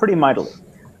struggled pretty mightily.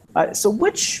 So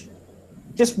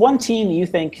just one team you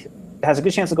think has a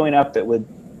good chance of going up that would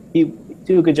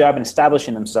do a good job in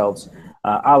establishing themselves,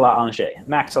 a la Angers?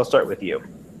 Max, I'll start with you.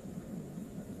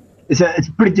 It's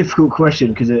a pretty difficult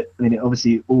question because it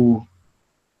obviously all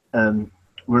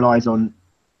relies on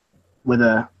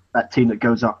whether that team that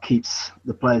goes up keeps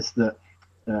the players that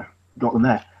got them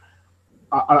there.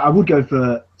 I would go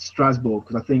for Strasbourg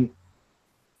because I think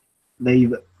they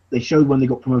showed when they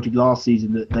got promoted last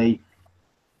season that they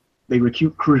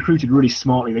recruited really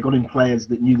smartly. They got in players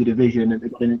that knew the division and they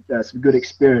got in some good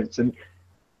experience. And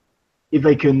if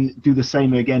they can do the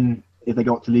same again, if they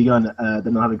got to Ligue 1,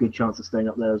 then they'll have a good chance of staying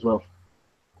up there as well.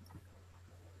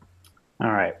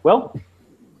 All right. Well,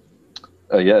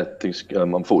 Yeah, I think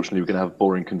unfortunately we're going to have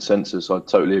boring consensus. I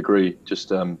totally agree. Just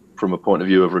from a point of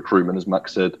view of recruitment, as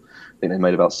Max said, I think they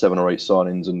made about 7 or 8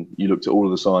 signings, and you looked at all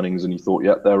of the signings and you thought,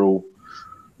 yeah, they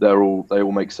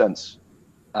all make sense.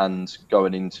 And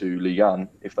going into Ligue 1,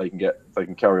 if they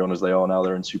can carry on as they are now,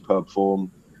 they're in superb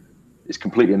form. It's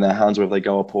completely in their hands whether they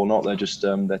go up or not. They're just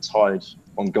they're tied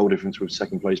on goal difference with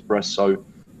second place Brest. So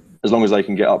as long as they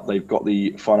can get up, they've got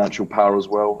the financial power as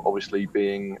well. Obviously,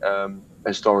 being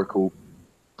historical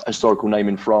name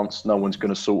in France, no one's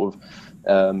going to sort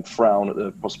of frown at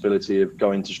the possibility of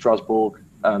going to Strasbourg,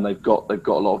 and they've got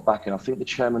a lot of backing. I think the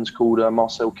chairman's called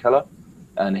Marcel Keller,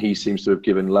 and he seems to have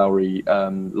given Lowry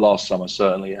last summer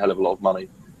certainly a hell of a lot of money.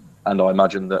 And I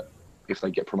imagine that if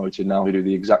they get promoted now, he'll do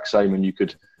the exact same, and you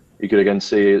could again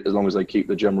see it, as long as they keep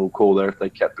the general core there. If they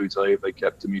kept Boutet, if they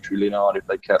kept Dimitri Linard, if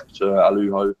they kept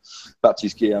Alujo,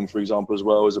 Baptiste Guillaume, for example, as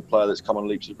well, as a player that's come on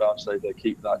leaps and bounds, so if they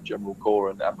keep that general core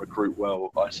and recruit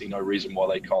well, I see no reason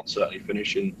why they can't certainly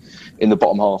finish in the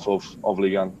bottom half of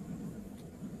Ligue 1.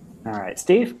 All right,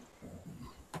 Steve?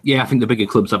 Yeah, I think the bigger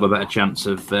clubs have a better chance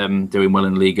of doing well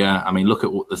in Liga. I mean, look at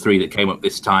the three that came up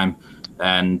this time,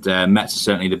 and Metz is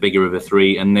certainly the bigger of the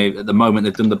three, and at the moment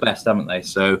they've done the best, haven't they?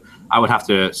 So I would have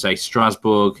to say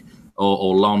Strasbourg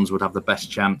or Lens would have the best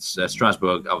chance.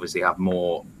 Strasbourg obviously have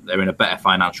more; they're in a better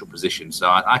financial position, so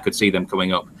I could see them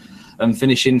coming up and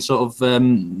finishing sort of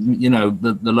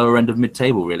the lower end of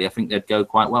mid-table. Really, I think they'd go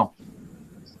quite well.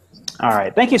 All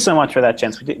right, thank you so much for that,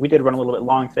 gents. We did run a little bit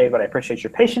long today, but I appreciate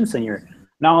your patience and your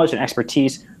knowledge and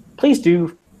expertise. Please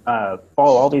do follow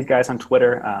all these guys on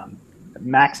Twitter.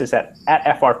 Max is at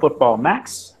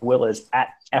FRFootballMax. Will is at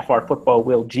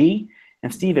FRFootballWillG.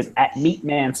 And Steve is at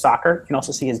MeatmanSoccer. You can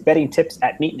also see his betting tips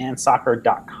at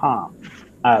meatmansoccer.com.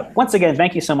 Once again,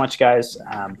 thank you so much, guys.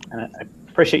 And I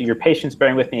appreciate your patience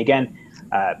bearing with me again.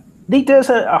 Ligue 2 is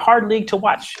a hard league to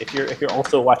watch if you're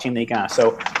also watching Ligue 1.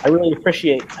 So I really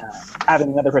appreciate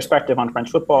having another perspective on French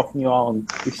football from you all. And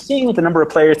we've seen with the number of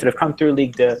players that have come through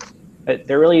Ligue 2,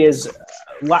 there really is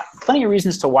plenty of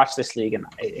reasons to watch this league. And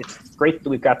it's great that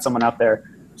we've got someone out there,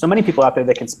 so many people out there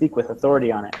that can speak with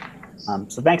authority on it.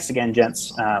 So thanks again,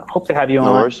 gents. Hope to have you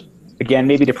on again,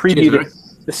 maybe to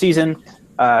preview the season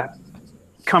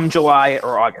come July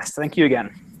or August. Thank you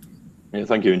again. Yeah,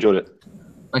 thank you. Enjoyed it.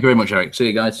 Thank you very much, Eric. See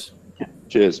you guys.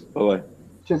 Cheers. Bye-bye.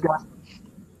 Cheers, guys.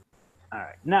 All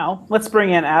right, now let's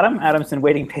bring in Adam. Adam's been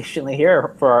waiting patiently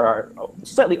here for our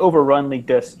slightly overrun league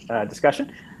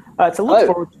discussion. So look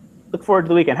forward to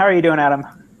the weekend. How are you doing, Adam?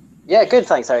 Yeah, good.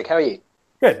 Thanks, Eric. How are you?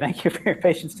 Good. Thank you for your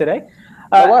patience today.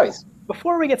 No worries.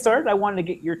 Before we get started, I wanted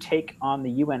to get your take on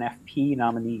the UNFP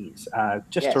nominees.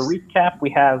 Just to Yes. recap, we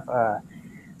have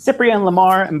Cyprien,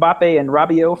 Lamar, Mbappe, and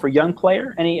Rabiot for young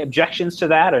player. Any objections to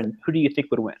that, and who do you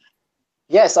think would win?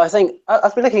 Yes, I think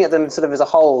I've been looking at them sort of as a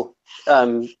whole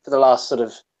for the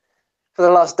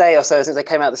last day or so since they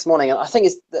came out this morning, and I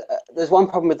think there's one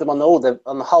problem with them on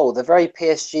the whole. They're very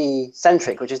PSG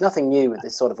centric, which is nothing new with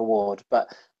this sort of award.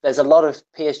 But there's a lot of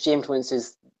PSG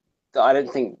influences that I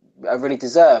don't think are really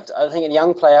deserved. I think in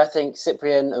young player, I think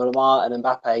Cyprien, Lamar, and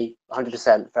Mbappe,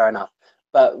 100% fair enough.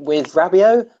 But with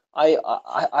Rabiot,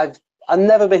 I've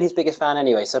never been his biggest fan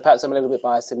anyway, so perhaps I'm a little bit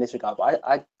biased in this regard. But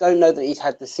I don't know that he's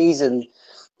had the season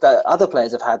that other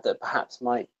players have had that perhaps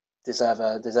might deserve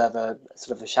a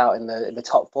sort of a shout in the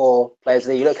top four players.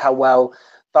 You look how well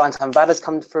Valentin Vader's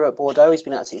come through at Bordeaux. He's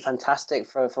been absolutely fantastic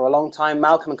for a long time.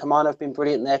 Malcolm and Kamano have been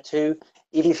brilliant there too.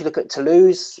 Even if you look at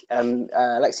Toulouse,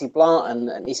 Alexis Blanc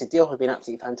and Issa Diop have been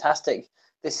absolutely fantastic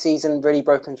this season, really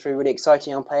broken through, really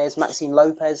exciting young players. Maxime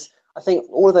Lopez, I think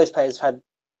all of those players have had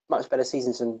much better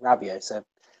seasons than Rabiot. So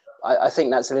I think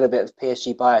that's a little bit of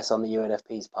PSG bias on the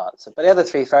UNFP's part. So, but the other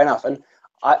three, fair enough. And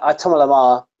Thomas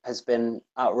Lemar has been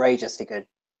outrageously good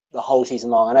the whole season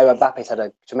long. I know Mbappe's had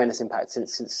a tremendous impact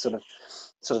since sort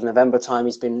of November time.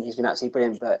 He's been absolutely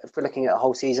brilliant. But if we're looking at a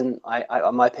whole season,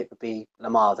 my pick would be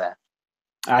Lemar there.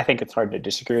 I think it's hard to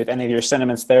disagree with any of your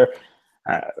sentiments there.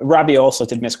 Rabiot also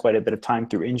did miss quite a bit of time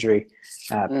through injury.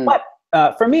 But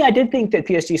for me, I did think that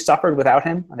PSG suffered without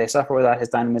him. They suffered without his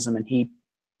dynamism. And he,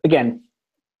 again,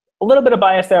 a little bit of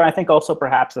bias there. I think also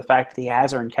perhaps the fact that he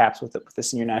has earned caps with the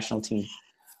senior national team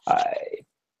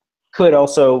could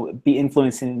also be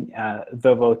influencing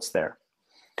the votes there.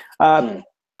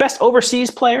 Best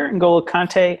overseas player, N'Golo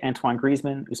Kante, Antoine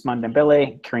Griezmann, Ousmane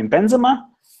Dembele, Karim Benzema.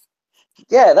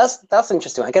 Yeah, that's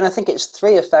interesting. Again, I think it's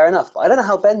three are fair enough, but I don't know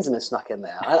how Benzema snuck in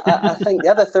there. I think the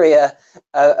other three are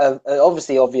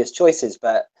obviously obvious choices,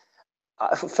 but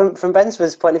from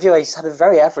Benzema's point of view, he's had a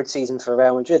very average season for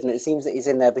Real Madrid, and it seems that he's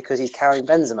in there because he's carrying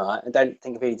Benzema. I don't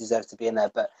think he really deserves to be in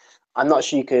there, but I'm not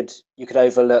sure you could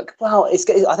overlook. Well, I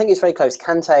think it's very close.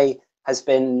 Kante has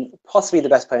been possibly the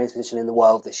best player in his position in the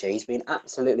world this year. He's been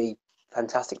absolutely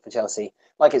fantastic for Chelsea.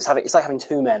 It's like having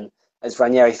two men. As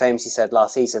Ranieri famously said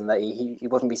last season, that he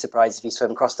wouldn't be surprised if he swam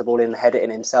across the ball and head it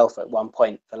in himself at one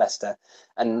point for Leicester.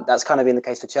 And that's kind of been the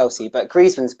case for Chelsea. But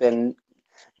Griezmann's been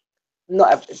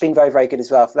not been very, very good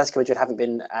as well. Atletico Madrid haven't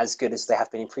been as good as they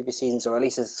have been in previous seasons, or at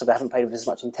least sort of haven't played with as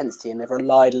much intensity, and they've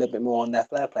relied a little bit more on their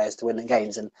flair players to win the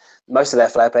games. And most of their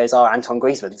flair players are Antoine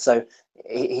Griezmann, so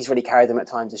he's really carried them at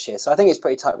times this year. So I think it's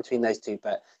pretty tight between those two.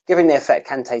 But given the effect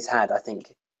Kante's had, I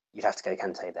think you'd have to go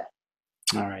Kante there.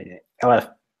 All right,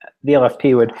 the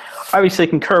LFP would obviously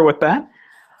concur with that.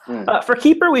 For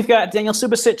keeper, we've got Daniel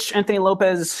Subasic, Anthony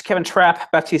Lopez, Kevin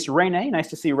Trapp, Baptiste Rene. Nice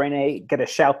to see Rene get a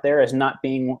shout there as not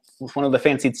being one of the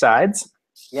fancied sides.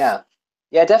 Yeah,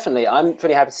 definitely. I'm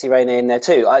pretty happy to see Rene in there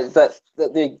too. But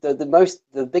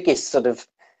the biggest sort of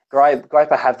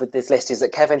gripe I have with this list is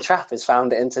that Kevin Trapp has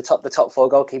found it into the top 4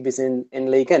 goalkeepers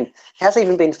in Ligue 1. He hasn't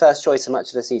even been first choice so much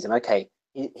of the season. Okay,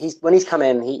 when he's come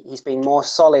in, he's been more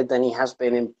solid than he has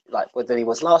been than he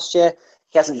was last year.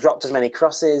 He hasn't dropped as many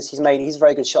crosses. He's a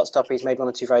very good shot stopper. He's made 1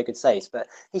 or 2 very good saves, but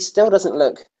he still doesn't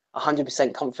look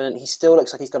 100% confident. He still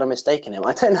looks like he's got a mistake in him.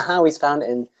 I don't know how he's found it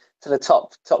into the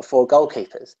top 4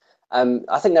 goalkeepers.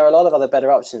 I think there are a lot of other better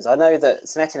options. I know that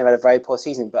Zanetti have had a very poor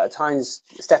season, but at times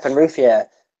Stefan Ruffier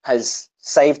has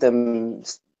saved them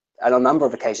on a number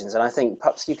of occasions, and I think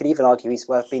perhaps you could even argue he's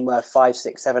been worth 5,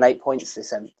 6, 7, 8 points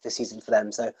this season for them.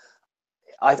 So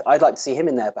I'd like to see him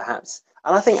in there perhaps.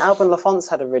 And I think Alban Lafont's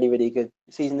had a really, really good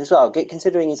season as well,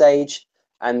 considering his age,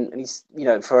 and he's,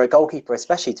 for a goalkeeper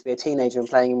especially, to be a teenager and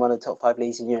playing in one of the top 5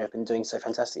 leagues in Europe and doing so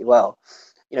fantastically well.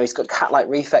 He's got cat-like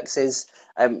reflexes.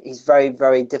 He's very,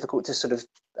 very difficult to sort of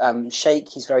shake.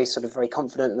 He's very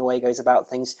confident in the way he goes about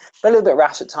things, but a little bit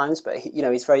rash at times. But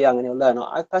he's very young and he'll learn.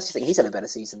 I personally think he's had a better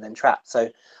season than Trapp, so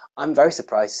I'm very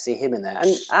surprised to see him in there.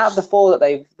 And out of the 4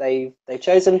 that they've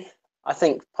chosen, I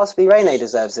think possibly Rene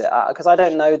deserves it, because I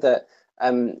don't know that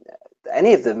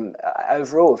any of them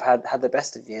overall have had the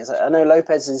best of years. I know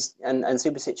Lopez and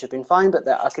Subasic have been fine, but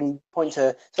I can point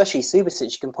to, especially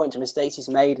Subasic, you can point to mistakes he's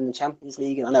made in the Champions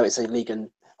League. And I know it's a league and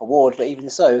award, but even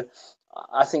so,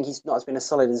 I think he's not been as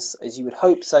solid as you would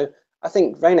hope. So I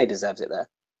think Rene deserves it there.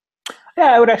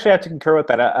 Yeah, I would actually have to concur with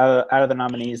that. Out of the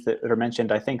nominees that are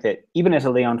mentioned, I think that even as a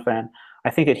Lyon fan,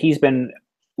 I think that he's been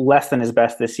less than his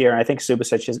best this year. I think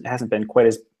Subasic hasn't been quite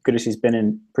as good as he's been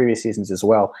in previous seasons as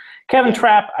well. Kevin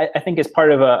Trapp, I think, is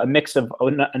part of a mix of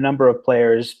a number of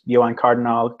players. Johan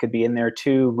Cardinal could be in there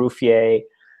too, Ruffier,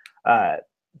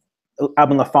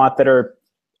 Alban Lafont, that are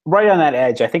right on that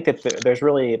edge. I think that there's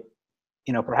really,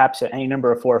 perhaps any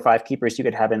number of 4 or 5 keepers you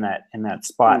could have in that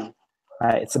spot.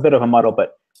 It's a bit of a muddle,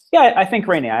 but yeah, I think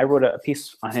Rene. I wrote a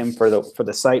piece on him for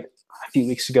the site a few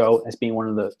weeks ago as being one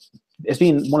of the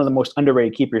most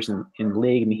underrated keepers in the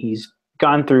league. I mean, he's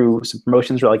gone through some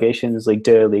promotions, relegations, Ligue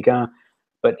 2, Ligue 1,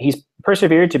 but he's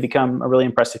persevered to become a really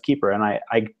impressive keeper. And I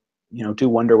do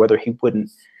wonder whether he wouldn't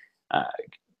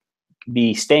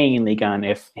be staying in Ligue 1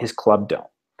 if his club don't.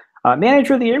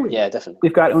 Manager of the year, definitely.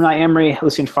 We've got Unai Emery,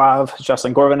 Lucien Favre,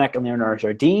 Jocelyn Gourvenec, and Leonard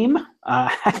Jardim.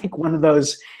 I think one of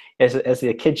those, as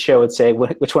the kids show would say,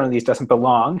 which one of these doesn't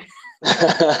belong?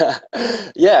 It's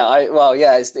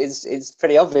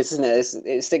pretty obvious, isn't it?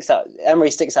 It sticks out. Emery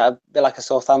sticks out a bit like a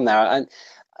sore thumb there. And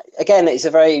again, it's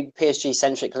a very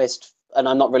PSG-centric list, and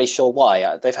I'm not really sure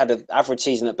why. They've had an average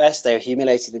season at best. They were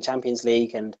humiliated in the Champions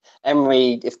League, and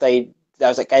Emery, there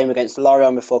was a game against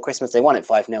Lorient before Christmas. They won it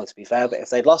 5-0, to be fair. But if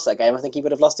they'd lost that game, I think he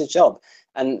would have lost his job.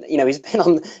 And he's been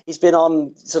on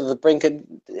sort of the brink of,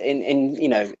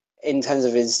 in terms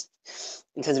of his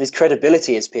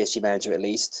credibility as PSG manager, at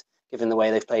least, given the way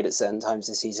they've played at certain times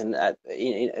this season at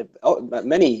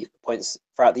many points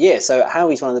throughout the year. So how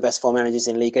he's one of the best 4 managers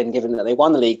in Ligue 1, given that they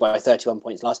won the league by 31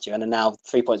 points last year and are now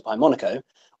 3 points behind Monaco,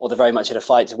 or they're very much in a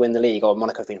fight to win the league, or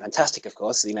Monaco have been fantastic, of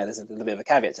course. There's a little bit of a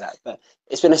caveat to that. But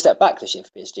it's been a step back this year for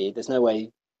PSG. There's no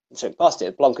way to look past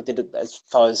it. Blanc did, as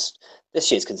far as this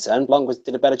year's concerned,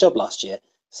 did a better job last year.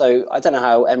 So I don't know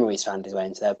how Emery's found his way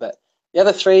into there, but the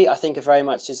other 3, I think, are very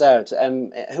much deserved.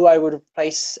 Who I would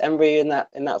replace Emery in that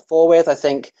 4 with,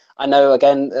 I know,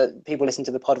 again, people listening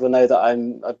to the pod will know that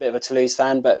I'm a bit of a Toulouse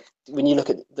fan, but when you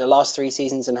look at the last 3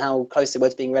 seasons and how close they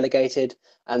were to being relegated,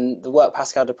 and the work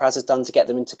Pascal Dupraz has done to get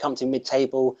them into comfy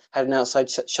mid-table, had an outside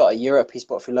shot at Europe, he's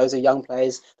brought through loads of young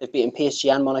players. They've beaten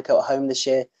PSG and Monaco at home this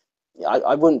year.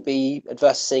 I wouldn't be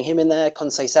adverse to seeing him in there.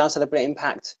 Conseil had a bit of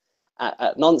impact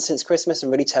at Nantes since Christmas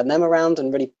and really turned them around,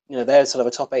 and really, they're sort of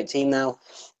a top 8 team now.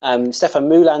 Stéphane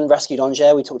Moulin rescued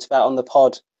Angers, we talked about on the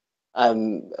pod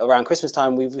around Christmas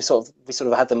time. We sort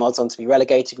of had them odds on to be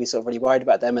relegated. We sort of really worried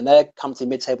about them, and they're comfortably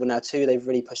mid-table now too. They've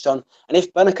really pushed on. And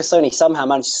if Bernard Cassoni somehow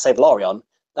manages to save Lorient,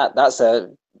 that's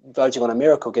verging on a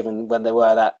miracle, given when they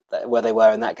were where they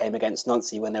were in that game against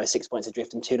Nancy, when they were 6 points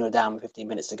adrift and 2-0 down with 15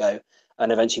 minutes to go,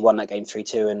 and eventually won that game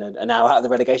 3-2 and are now out of the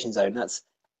relegation zone. That's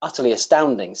utterly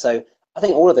astounding. So I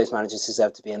think all of those managers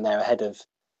deserve to be in there ahead of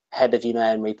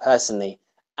Unai Emery personally.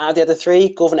 Out of the other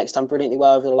three, Gourvenec's done brilliantly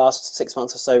well over the last 6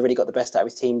 months or so, really got the best out of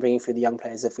his team, bringing through the young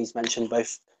players, as we've mentioned,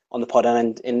 both on the pod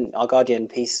and in our Guardian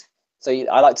piece. So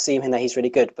I like to see him in there, he's really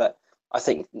good, but I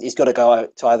think he's got to go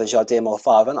to either Jardim or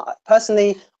Favre. And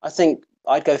personally, I think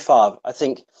I'd go Favre. I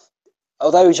think,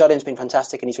 although Jardim's been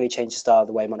fantastic and he's really changed the style of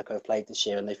the way Monaco have played this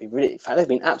year, and they've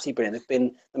been absolutely brilliant. They've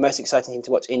been the most exciting team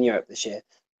to watch in Europe this year.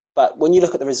 But when you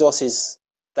look at the resources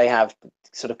they have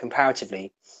sort of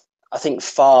comparatively, I think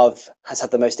Favre has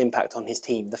had the most impact on his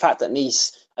team. The fact that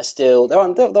Nice are still they're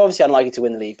obviously unlikely to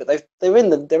win the league, but they're in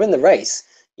the race,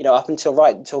 up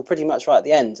until pretty much right at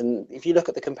the end. And if you look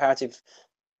at the comparative,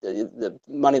 the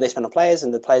money they spend on players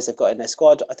and the players they've got in their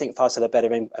squad, I think Favre's had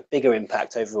a bigger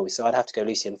impact overall. So I'd have to go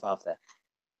Lucien Favre there.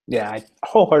 Yeah, I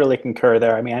wholeheartedly concur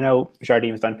there. I mean, I know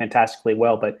Jardim has done fantastically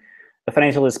well, but the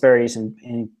financial disparities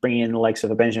in bringing in the likes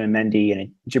of a Benjamin Mendy and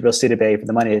a Djibril Sidibe for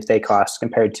the money that they cost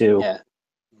compared to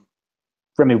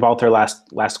Remy Walter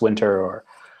last winter, or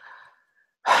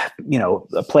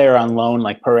a player on loan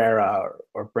like Pereira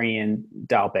or bringing in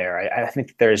Dalbert. I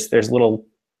think there's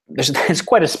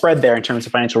quite a spread there in terms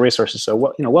of financial resources.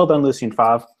 So well done, Lucien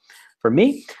Favre, for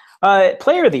me.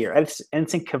 Player of the year: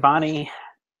 Edinson Cavani,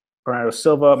 Bernardo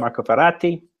Silva, Marco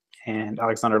Verratti, and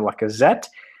Alexander Lacazette.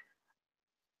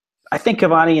 I think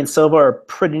Cavani and Silva are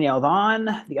pretty nailed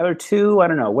on. The other two, I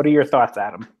don't know. What are your thoughts,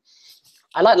 Adam?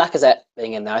 I like Lacazette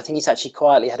being in there. I think he's actually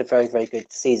quietly had a very, very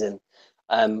good season.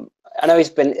 I know he's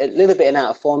been a little bit in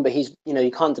out of form, but he's,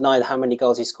 you can't deny how many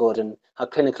goals he scored and how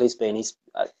clinical he's been. He's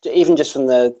even just from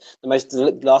the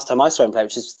last time I saw him play,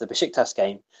 which is the Besiktas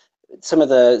game. Some of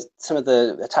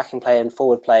the attacking play and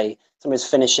forward play, some of his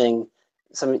finishing,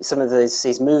 some of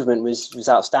his movement was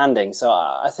outstanding. So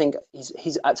I think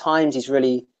he's at times he's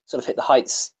really sort of hit the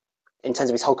heights in terms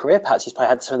of his whole career. Perhaps he's probably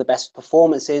had some of the best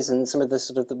performances and some of the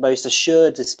sort of the most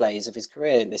assured displays of his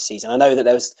career this season. I know that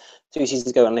there was 2 seasons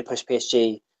ago when they pushed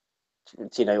PSG,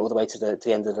 all the way to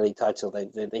the end of the league title.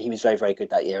 He was very, very good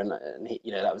that year, and he,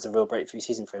 that was a real breakthrough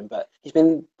season for him. But he's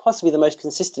been possibly the most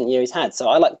consistent year he's had. So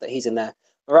I like that he's in there.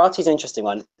 Verratti's an interesting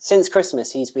one. Since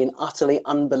Christmas, he's been utterly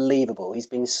unbelievable. He's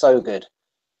been so good.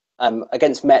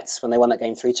 Against Metz when they won that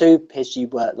game 3-2.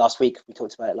 PSG were last week. We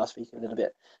talked about it last week a little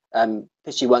bit.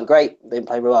 PSG weren't great. They didn't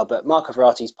play very well. But Marco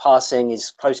Verratti's passing, his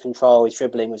close control, his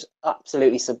dribbling was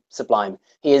absolutely sublime.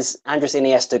 He is Andres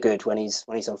Iniesta good when he's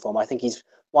on form. I think he's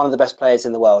one of the best players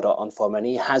in the world on form, and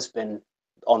he has been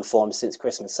on form since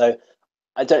Christmas. So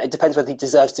it depends whether he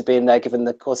deserves to be in there given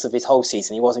the course of his whole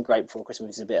season. He wasn't great before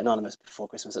Christmas. He was a bit anonymous before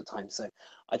Christmas at times. So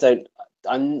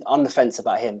I'm on the fence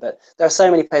about him. But there are so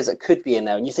many players that could be in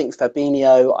there. And you think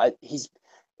Fabinho, he's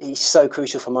so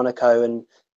crucial for Monaco, and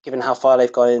given how far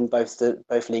they've gone in both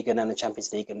Ligue 1 and the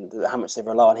Champions League, and how much they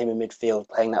rely on him in midfield,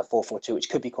 playing that 4-4-2, which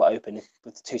could be quite open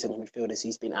with the 2 central midfielders.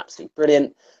 He's been absolutely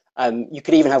brilliant. You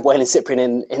could even have Waylon Cyprian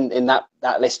in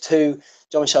that list too.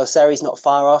 Jean-Michel Seri's not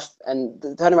far off, and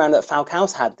the turnaround that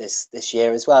Falcao's had this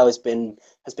year as well has been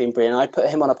brilliant. I'd put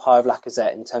him on a par of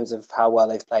Lacazette in terms of how well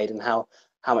they've played and how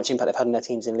much impact they've had on their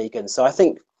teams in Ligue 1. So I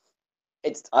think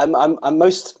I'm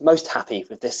most happy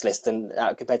with this list and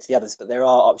compared to the others, but there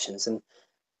are options. And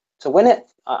to win it,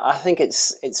 I think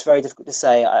it's very difficult to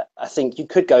say. I think you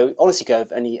could honestly go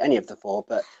with any of the 4,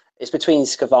 but it's between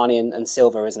Cavani and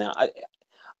Silva, isn't it?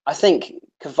 I think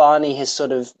Cavani has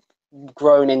sort of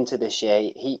grown into this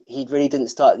year. He really didn't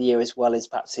start the year as well as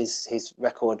perhaps his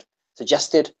record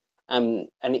suggested. And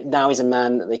now he's a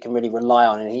man that they can really rely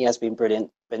on, and he has been brilliant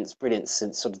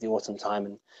since sort of the autumn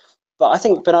time. But I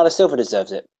think Bernardo Silva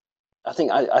deserves it. I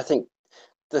think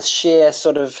the sheer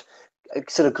sort of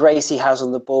grace he has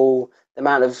on the ball, the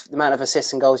amount of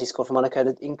assists and goals he scored for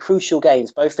Monaco in crucial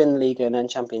games, both in the Liga and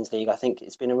Champions League. I think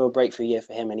it's been a real breakthrough year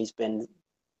for him, and he's been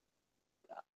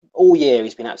all year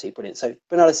he's been absolutely brilliant. So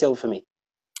Bernardo Silva for me.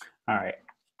 All right.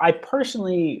 I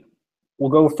personally will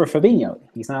go for Fabinho.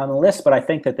 He's not on the list, but I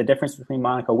think that the difference between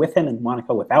Monaco with him and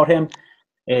Monaco without him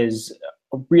is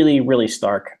really, really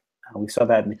stark. We saw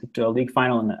that in the league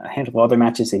final and a handful of other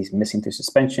matches that he's missing through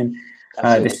suspension.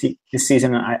 This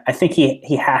season, I think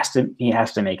he has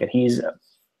to make it. He's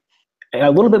a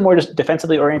little bit more just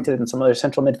defensively oriented than some other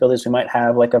central midfielders we might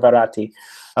have, like a Verratti,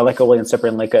 like a Waylon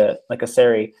Cyprian, like a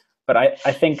Seri. But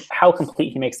I think how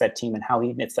complete he makes that team and how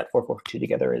he knits that 4-4-2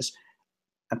 together is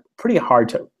pretty hard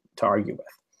to argue with.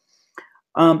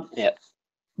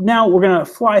 Now we're going to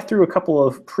fly through a couple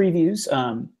of previews,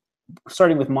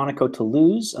 starting with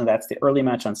Monaco-Toulouse, and that's the early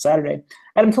match on Saturday.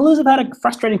 Adam, Toulouse have had a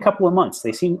frustrating couple of months.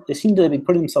 They seem to be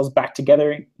putting themselves back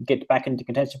together, get back into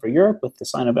contention for Europe with the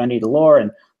sign of Andy Delors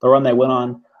and the run they went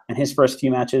on in his first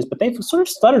few matches, but they've sort of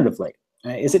stuttered of late.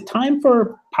 Is it time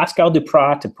for Pascal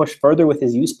Duprat to push further with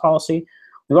his use policy?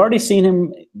 We've already seen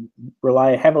him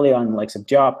rely heavily on likes of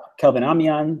Diop. Kelvin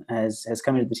Amian has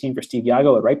come into the team for Steve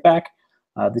Yago at right back.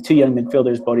 The two young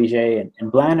midfielders, Bodiger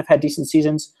and Bland, have had decent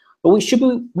seasons. But we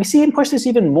see him push this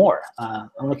even more.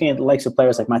 I'm looking at the likes of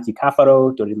players like Mathieu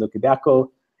Cafaro, Dori Lukubiako,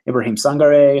 Ibrahim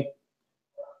Sangare.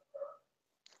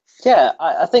 Yeah,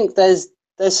 I think there's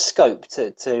scope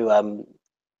to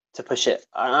push it.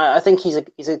 I think he's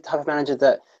a type of manager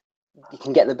that you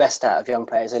can get the best out of young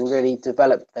players and really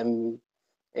develop them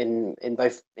in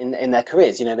their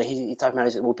careers. You know, he's the type of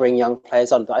manager that will bring young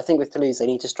players on. But I think with Toulouse, they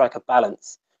need to strike a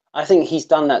balance. I think he's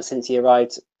done that since he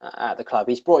arrived at the club.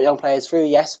 He's brought young players through,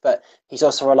 yes, but he's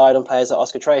also relied on players like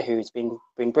Oscar Trejo, who's been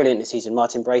brilliant this season,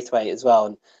 Martin Braithwaite as well.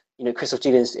 And, you know, Christophe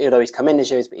Julians, although he's come in this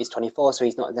year, he's 24, so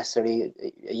he's not necessarily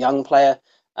a young player.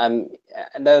 And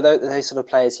those sort of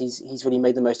players, he's really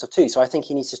made the most of too. So I think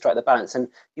he needs to strike the balance. And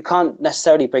you can't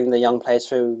necessarily bring the young players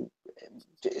through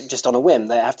just on a whim.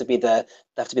 They have to be the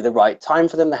right time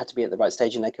for them. They have to be at the right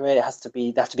stage in their career. They have to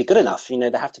be good enough. You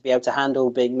know, they have to be able to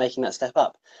handle making that step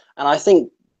up. And I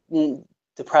think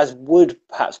Dupraz would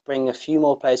perhaps bring a few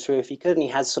more players through if he could, and he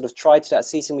has sort of tried to that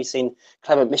season. We've seen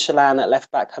Clement Michelin at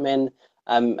left back come in,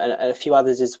 and a few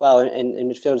others as well in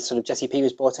midfield. Sort of Jesse P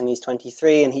was brought in. He's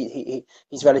 23, and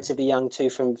he's relatively young too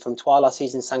from Troyes last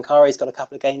season. Sankare's got a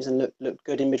couple of games and looked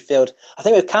good in midfield. I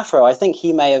think with Cafaro, I think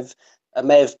he may have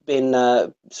been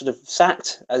sort of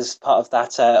sacked as part of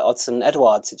that Odsonne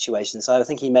Edouard situation. So I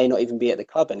think he may not even be at the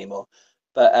club anymore.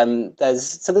 But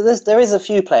there is a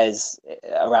few players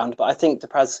around, but I think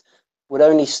Dupraz would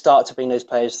only start to bring those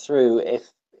players through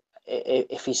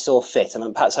if he saw fit. I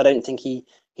mean, perhaps I don't think he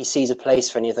sees a place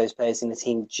for any of those players in the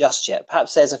team just yet.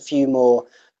 Perhaps there's a few more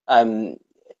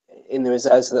in the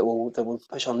reserves that will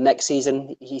push on next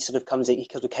season. He sort of comes in, he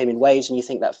came in waves, and you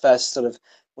think that first sort of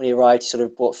when he arrived, he sort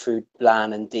of brought through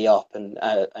Blanc and Diop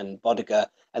and Bodiger,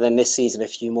 and then this season a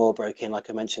few more broke in, like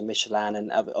I mentioned, Michelin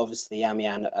and obviously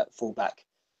Amian at fullback.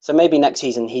 So maybe next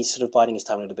season he's sort of biding his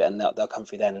time a little bit, and they'll come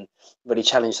through then and really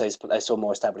challenge those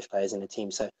more established players in the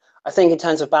team. So I think in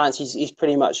terms of balance, he's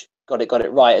pretty much got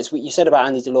it right. As you said about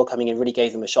Andy Delors coming in, really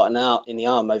gave them a shot in the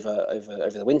arm over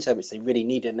the winter, which they really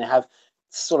needed, and they have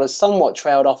sort of somewhat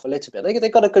trailed off a little bit. They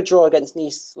got a good draw against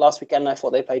Nice last weekend. I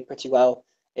thought they played pretty well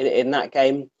in that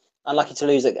game. Unlucky to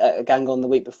lose at Guingamp the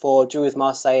week before. Drew with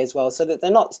Marseille as well. So that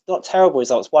they're not terrible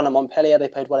results. One at Montpellier, they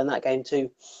played well in that game too.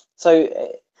 So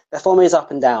their form is up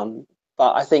and down.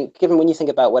 But I think, given when you think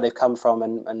about where they've come from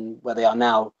and where they are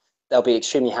now, they'll be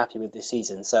extremely happy with this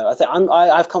season. So I think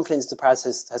I have confidence Dupraz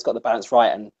has got the balance right,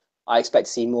 and I expect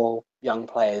to see more young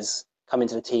players come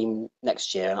into the team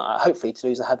next year, and hopefully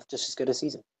Toulouse will have just as good a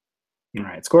season. All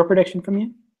right, score prediction from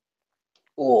you?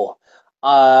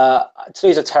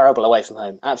 Toulouse are terrible away from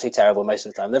home, absolutely terrible most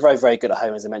of the time. They're very, very good at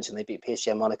home, as I mentioned. They beat PSG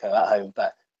and Monaco at home,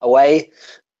 but away,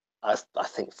 I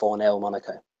think 4-0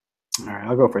 Monaco. All right,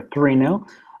 I'll go for 3-0.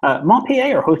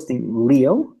 Montpellier are hosting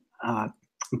Lille.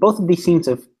 Both of these teams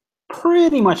have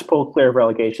pretty much pulled clear of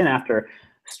relegation after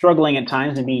struggling at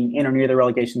times and being in or near the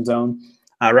relegation zone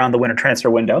around the winter transfer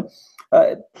window.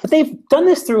 But they've done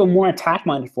this through a more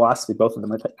attack-minded philosophy, both of them,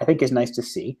 which I think is nice to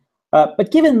see.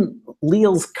 But given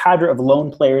Lille's cadre of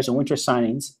loan players and winter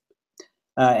signings,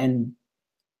 and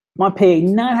Montpellier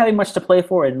not having much to play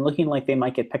for and looking like they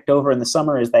might get picked over in the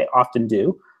summer, as they often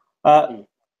do,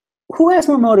 who has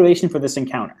more motivation for this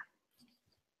encounter?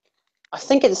 I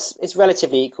think it's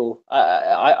relatively equal.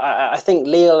 I think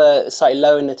Lille are slightly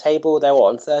low in the table. They're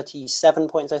on 37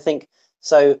 points, I think.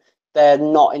 So they're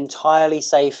not entirely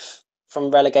safe from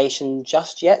relegation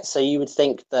just yet. So you would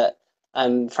think that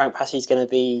Franck Passy is going to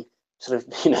be sort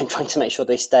of, trying to make sure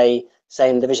they stay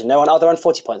in the division. They're on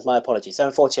 40 points. My apologies. They're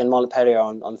on 40 and Montpellier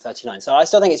on 39. So I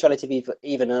still think it's relatively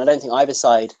even, and I don't think either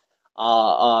side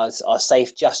are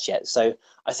safe just yet. So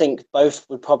I think both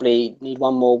would probably need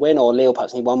one more win, or Lille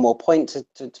perhaps need one more point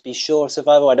to be sure of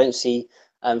survival. I don't see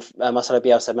Marcelo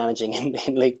Bielsa managing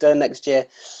in Ligue 2 next year.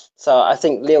 So I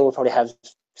think Lille will probably have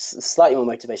slightly more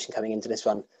motivation coming into this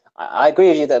one. I agree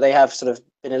with you that they have sort of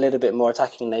been a little bit more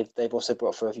attacking. They've also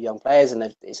brought for a few young players,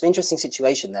 and it's an interesting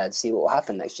situation there to see what will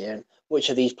happen next year, and which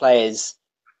of these players,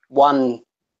 one,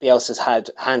 Bielsa's had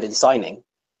hand in signing,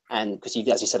 and because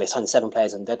as you said, they signed 7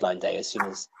 players on deadline day. As soon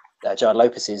as Gerard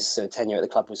Lopez's tenure at the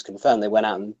club was confirmed, they went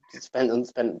out and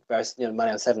spent various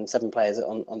money on seven players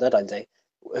on deadline day.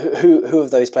 Who of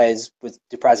those players was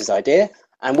Dupraz's idea,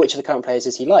 and which of the current players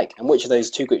does he like, and which of those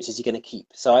two groups is he going to keep?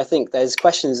 So I think there's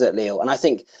questions at Lille, and I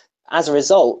think as a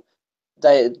result,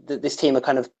 this team are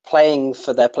kind of playing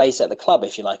for their place at the club,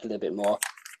 if you like, a little bit more.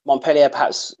 Montpellier,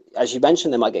 perhaps, as you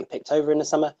mentioned, they might get picked over in the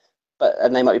summer,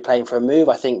 and they might be playing for a move.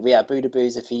 I think Riyad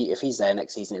Boudebouz, if he's there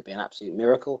next season, it'd be an absolute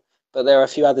miracle. But there are a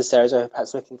few others there as well,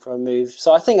 perhaps looking for a move.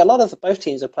 So I think a lot of both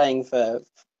teams are playing for,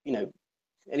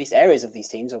 at least areas of these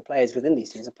teams or players within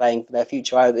these teams are playing for their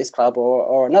future, either this club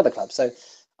or another club. So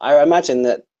I imagine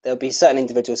that there'll be certain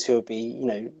individuals who will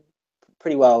be,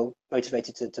 pretty well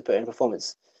motivated to put in a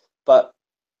performance. But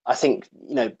I think,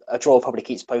 a draw probably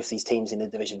keeps both these teams in the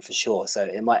division for sure. So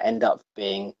it might end up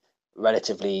being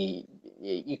relatively,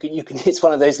 you can it's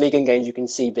one of those league games you can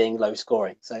see being low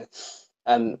scoring. So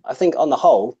I think on the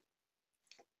whole,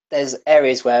 there's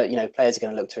areas where players are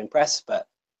going to look to impress, but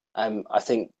I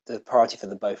think the priority for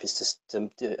them both is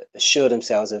to assure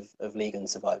themselves of league and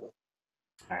survival.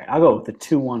 All right, I'll go with the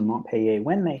 2-1 Montpellier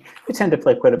win. They tend to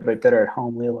play quite a bit better at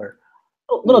home. Lille are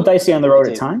a little dicey on the road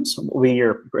at times. What will be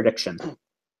your prediction?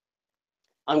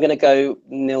 I'm going to go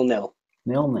 0-0.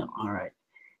 0-0. All right.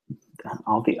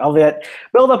 I'll be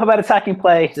build up about attacking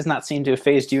play. Does not seem to have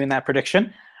phased you in that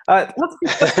prediction.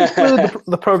 Let's conclude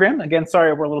the program. Again,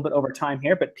 sorry we're a little bit over time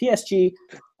here, but PSG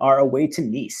are away to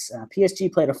Nice.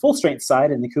 PSG played a full-strength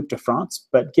side in the Coupe de France,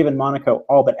 but given Monaco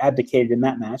all but abdicated in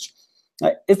that match.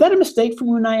 Is that a mistake from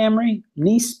Unai Emery?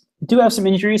 Nice do have some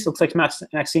injuries. Looks like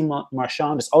Maxime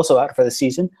Marchand is also out for the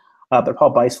season, but Paul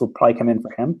Bice will probably come in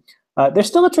for him. They're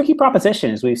still a tricky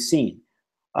proposition, as we've seen.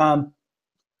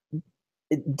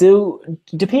 Do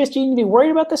PSG need to be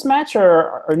worried about this match,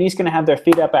 or are Nice going to have their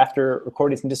feet up after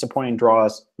recording some disappointing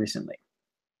draws recently?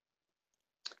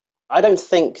 I don't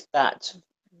think that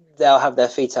they'll have their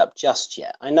feet up just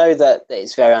yet. I know that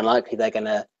it's very unlikely they're going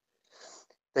to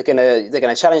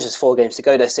challenge us 4 games to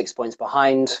go. They're 6 points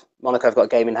behind. Monaco have got a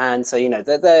game in hand, so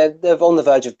they're on the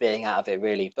verge of being out of it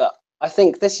really. But I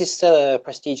think this is still a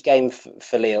prestige game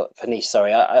for Nice.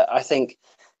 Sorry, I think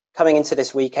coming into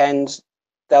this weekend,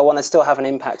 they'll want to still have an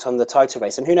impact on the title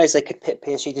race. And who knows, they could pit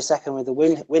PSG to second with a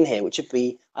win here, which would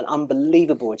be an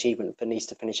unbelievable achievement for Nice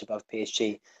to finish above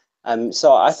PSG.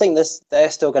 So I think they're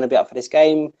still going to be up for this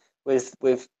game with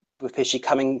PSG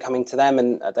coming to them.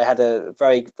 And they had a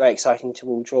very, very exciting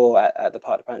 2-2 draw at the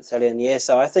Parc des Princes earlier in the year.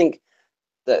 So I think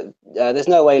that there's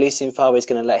no way Lucien Favre is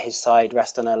going to let his side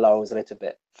rest on their laurels a little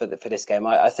bit for this game.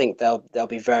 I think they'll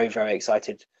be very, very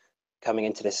excited coming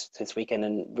into this weekend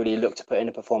and really look to put in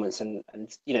a performance, and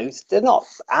they're not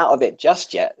out of it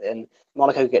just yet. And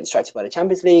Monaco could get distracted by the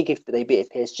Champions League if they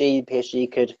beat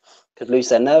PSG could lose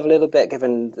their nerve a little bit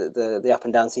given the up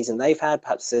and down season they've had.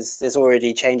 Perhaps there's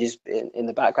already changes in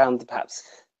the background. Perhaps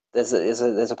there's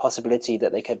a possibility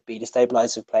that they could be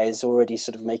destabilised with players already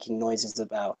sort of making noises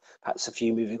about perhaps a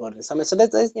few moving on in the summer. So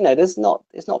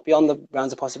it's not beyond the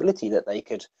realms of possibility that they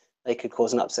could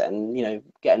cause an upset and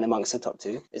get in amongst the top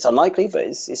 2. It's unlikely, but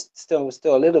it's still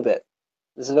a little bit.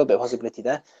 There's a little bit of possibility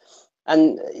there,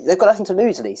 and they've got nothing to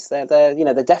lose. At least they're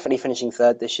definitely finishing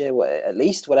 3rd this year. At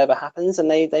least whatever happens, and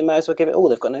they may as well give it all.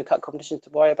 They've got no cup competitions to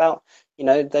worry about.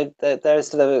 They're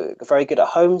still very good at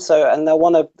home. So and they'll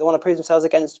want to prove themselves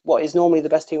against what is normally the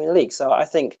best team in the league. So I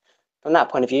think from that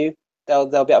point of view,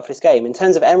 they'll be up for this game. In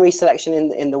terms of Emery's selection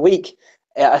in the week,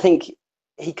 I think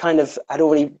he kind of had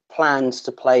already planned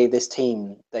to play this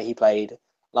team that he played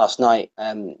last night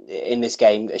in this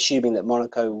game, assuming that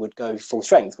Monaco would go full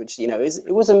strength, which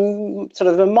it was a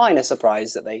sort of a minor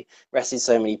surprise that they rested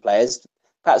so many players.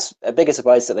 Perhaps a bigger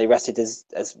surprise that they rested as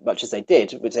much as they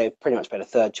did, which they pretty much played a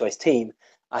 3rd choice team.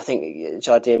 I think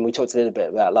Jardim, we talked a little bit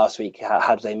about last week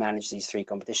how do they manage these 3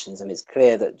 competitions, and it's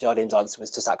clear that Jardim's answer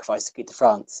was to sacrifice the Coupe de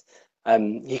France.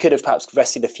 He could have perhaps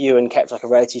rested a few and kept like a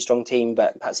relatively strong team,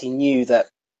 but perhaps he knew that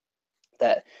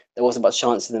there wasn't much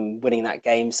chance of them winning that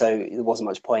game, so there wasn't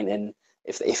much point in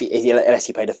unless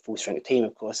he played a full strength team,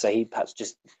 of course. So he perhaps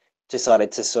just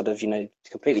decided to sort of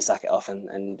completely sack it off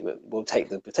and we'll take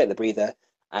the breather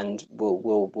and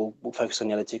we'll focus on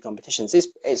the other 2 competitions.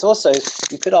 It's also,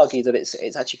 you could argue that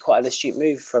it's actually quite an astute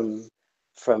move from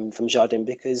Jardim,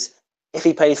 because if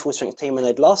he played full strength team and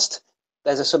they'd lost,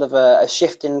 there's a sort of a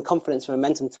shift in confidence and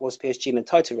momentum towards PSG in the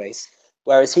title race,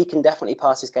 whereas he can definitely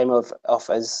pass this game off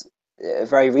as a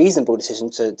very reasonable decision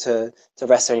to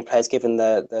rest so many players given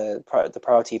the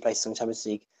priority he places on Champions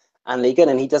League and Ligue 1,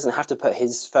 and he doesn't have to put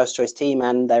his first choice team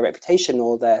and their reputation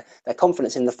or their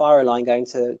confidence in the firing line going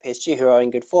to PSG, who are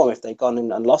in good form. If they'd gone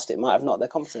and lost, it might have knocked their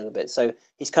confidence a bit. So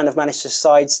he's kind of managed to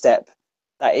sidestep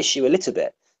that issue a little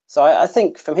bit. So I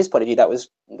think from his point of view, that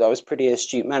was pretty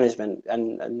astute management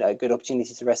and a good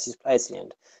opportunity to rest his players in the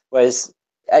end. Whereas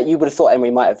you would have thought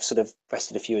Emery might have sort of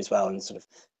rested a few as well, and sort of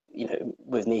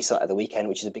with Nice at the weekend,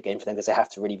 which is a big game for them because they have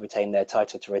to really retain their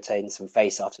title to retain some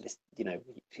face after this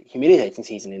humiliating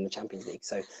season in the Champions League.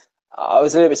 So I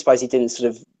was a little bit surprised he didn't sort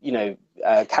of,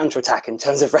 counterattack in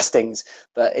terms of restings,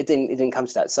 but it didn't come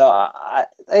to that. So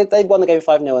they won the game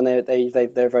 5-0, and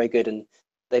they're very good, and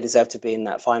they deserve to be in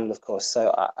that final, of course.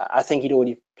 So I think he'd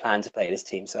already planned to play this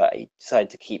team, so he decided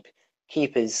to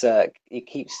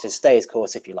stay his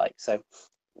course, if you like. So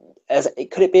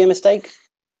could it be a mistake?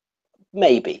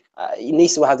 Maybe.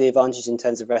 Nice will have the advantage in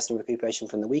terms of rest and recuperation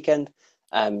from the weekend.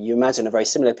 You imagine a very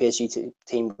similar PSG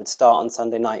team would start on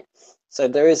Sunday night. So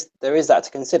there is that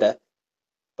to consider.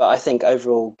 But I think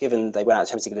overall, given they went out of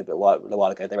Champions League a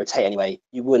while ago, they rotate anyway.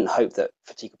 You wouldn't hope that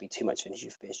fatigue would be too much of an issue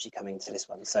for PSG coming into this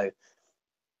one. So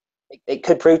it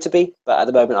could prove to be, but at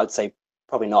the moment, I'd say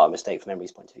probably not a mistake from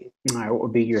Emery's point of view. All right, what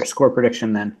would be your score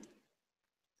prediction then?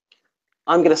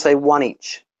 I'm going to say 1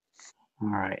 each. All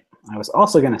right. I was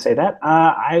also going to say that.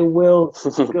 I will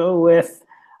go with,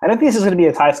 I don't think this is going to be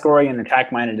a tie scoring and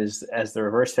attack-minded as the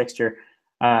reverse fixture.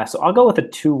 So I'll go with a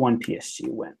 2-1 PSG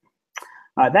win.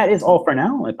 That is all for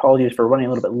now. Apologies for running a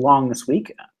little bit long this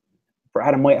week. For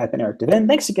Adam White, I've been Eric Devin.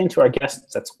 Thanks again to our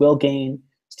guests. That's Will Gain,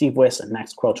 Steve Wiss, and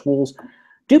Max Quelch-Wools.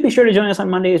 Do be sure to join us on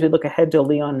Monday as we look ahead to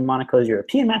Lyon and Monaco's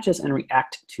European matches and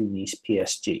react to Nice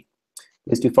PSG.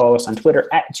 Please do follow us on Twitter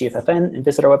 @GFFN and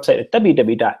visit our website at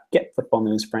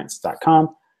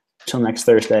www.getfootballnewsfrance.com. Until next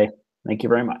Thursday, thank you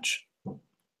very much.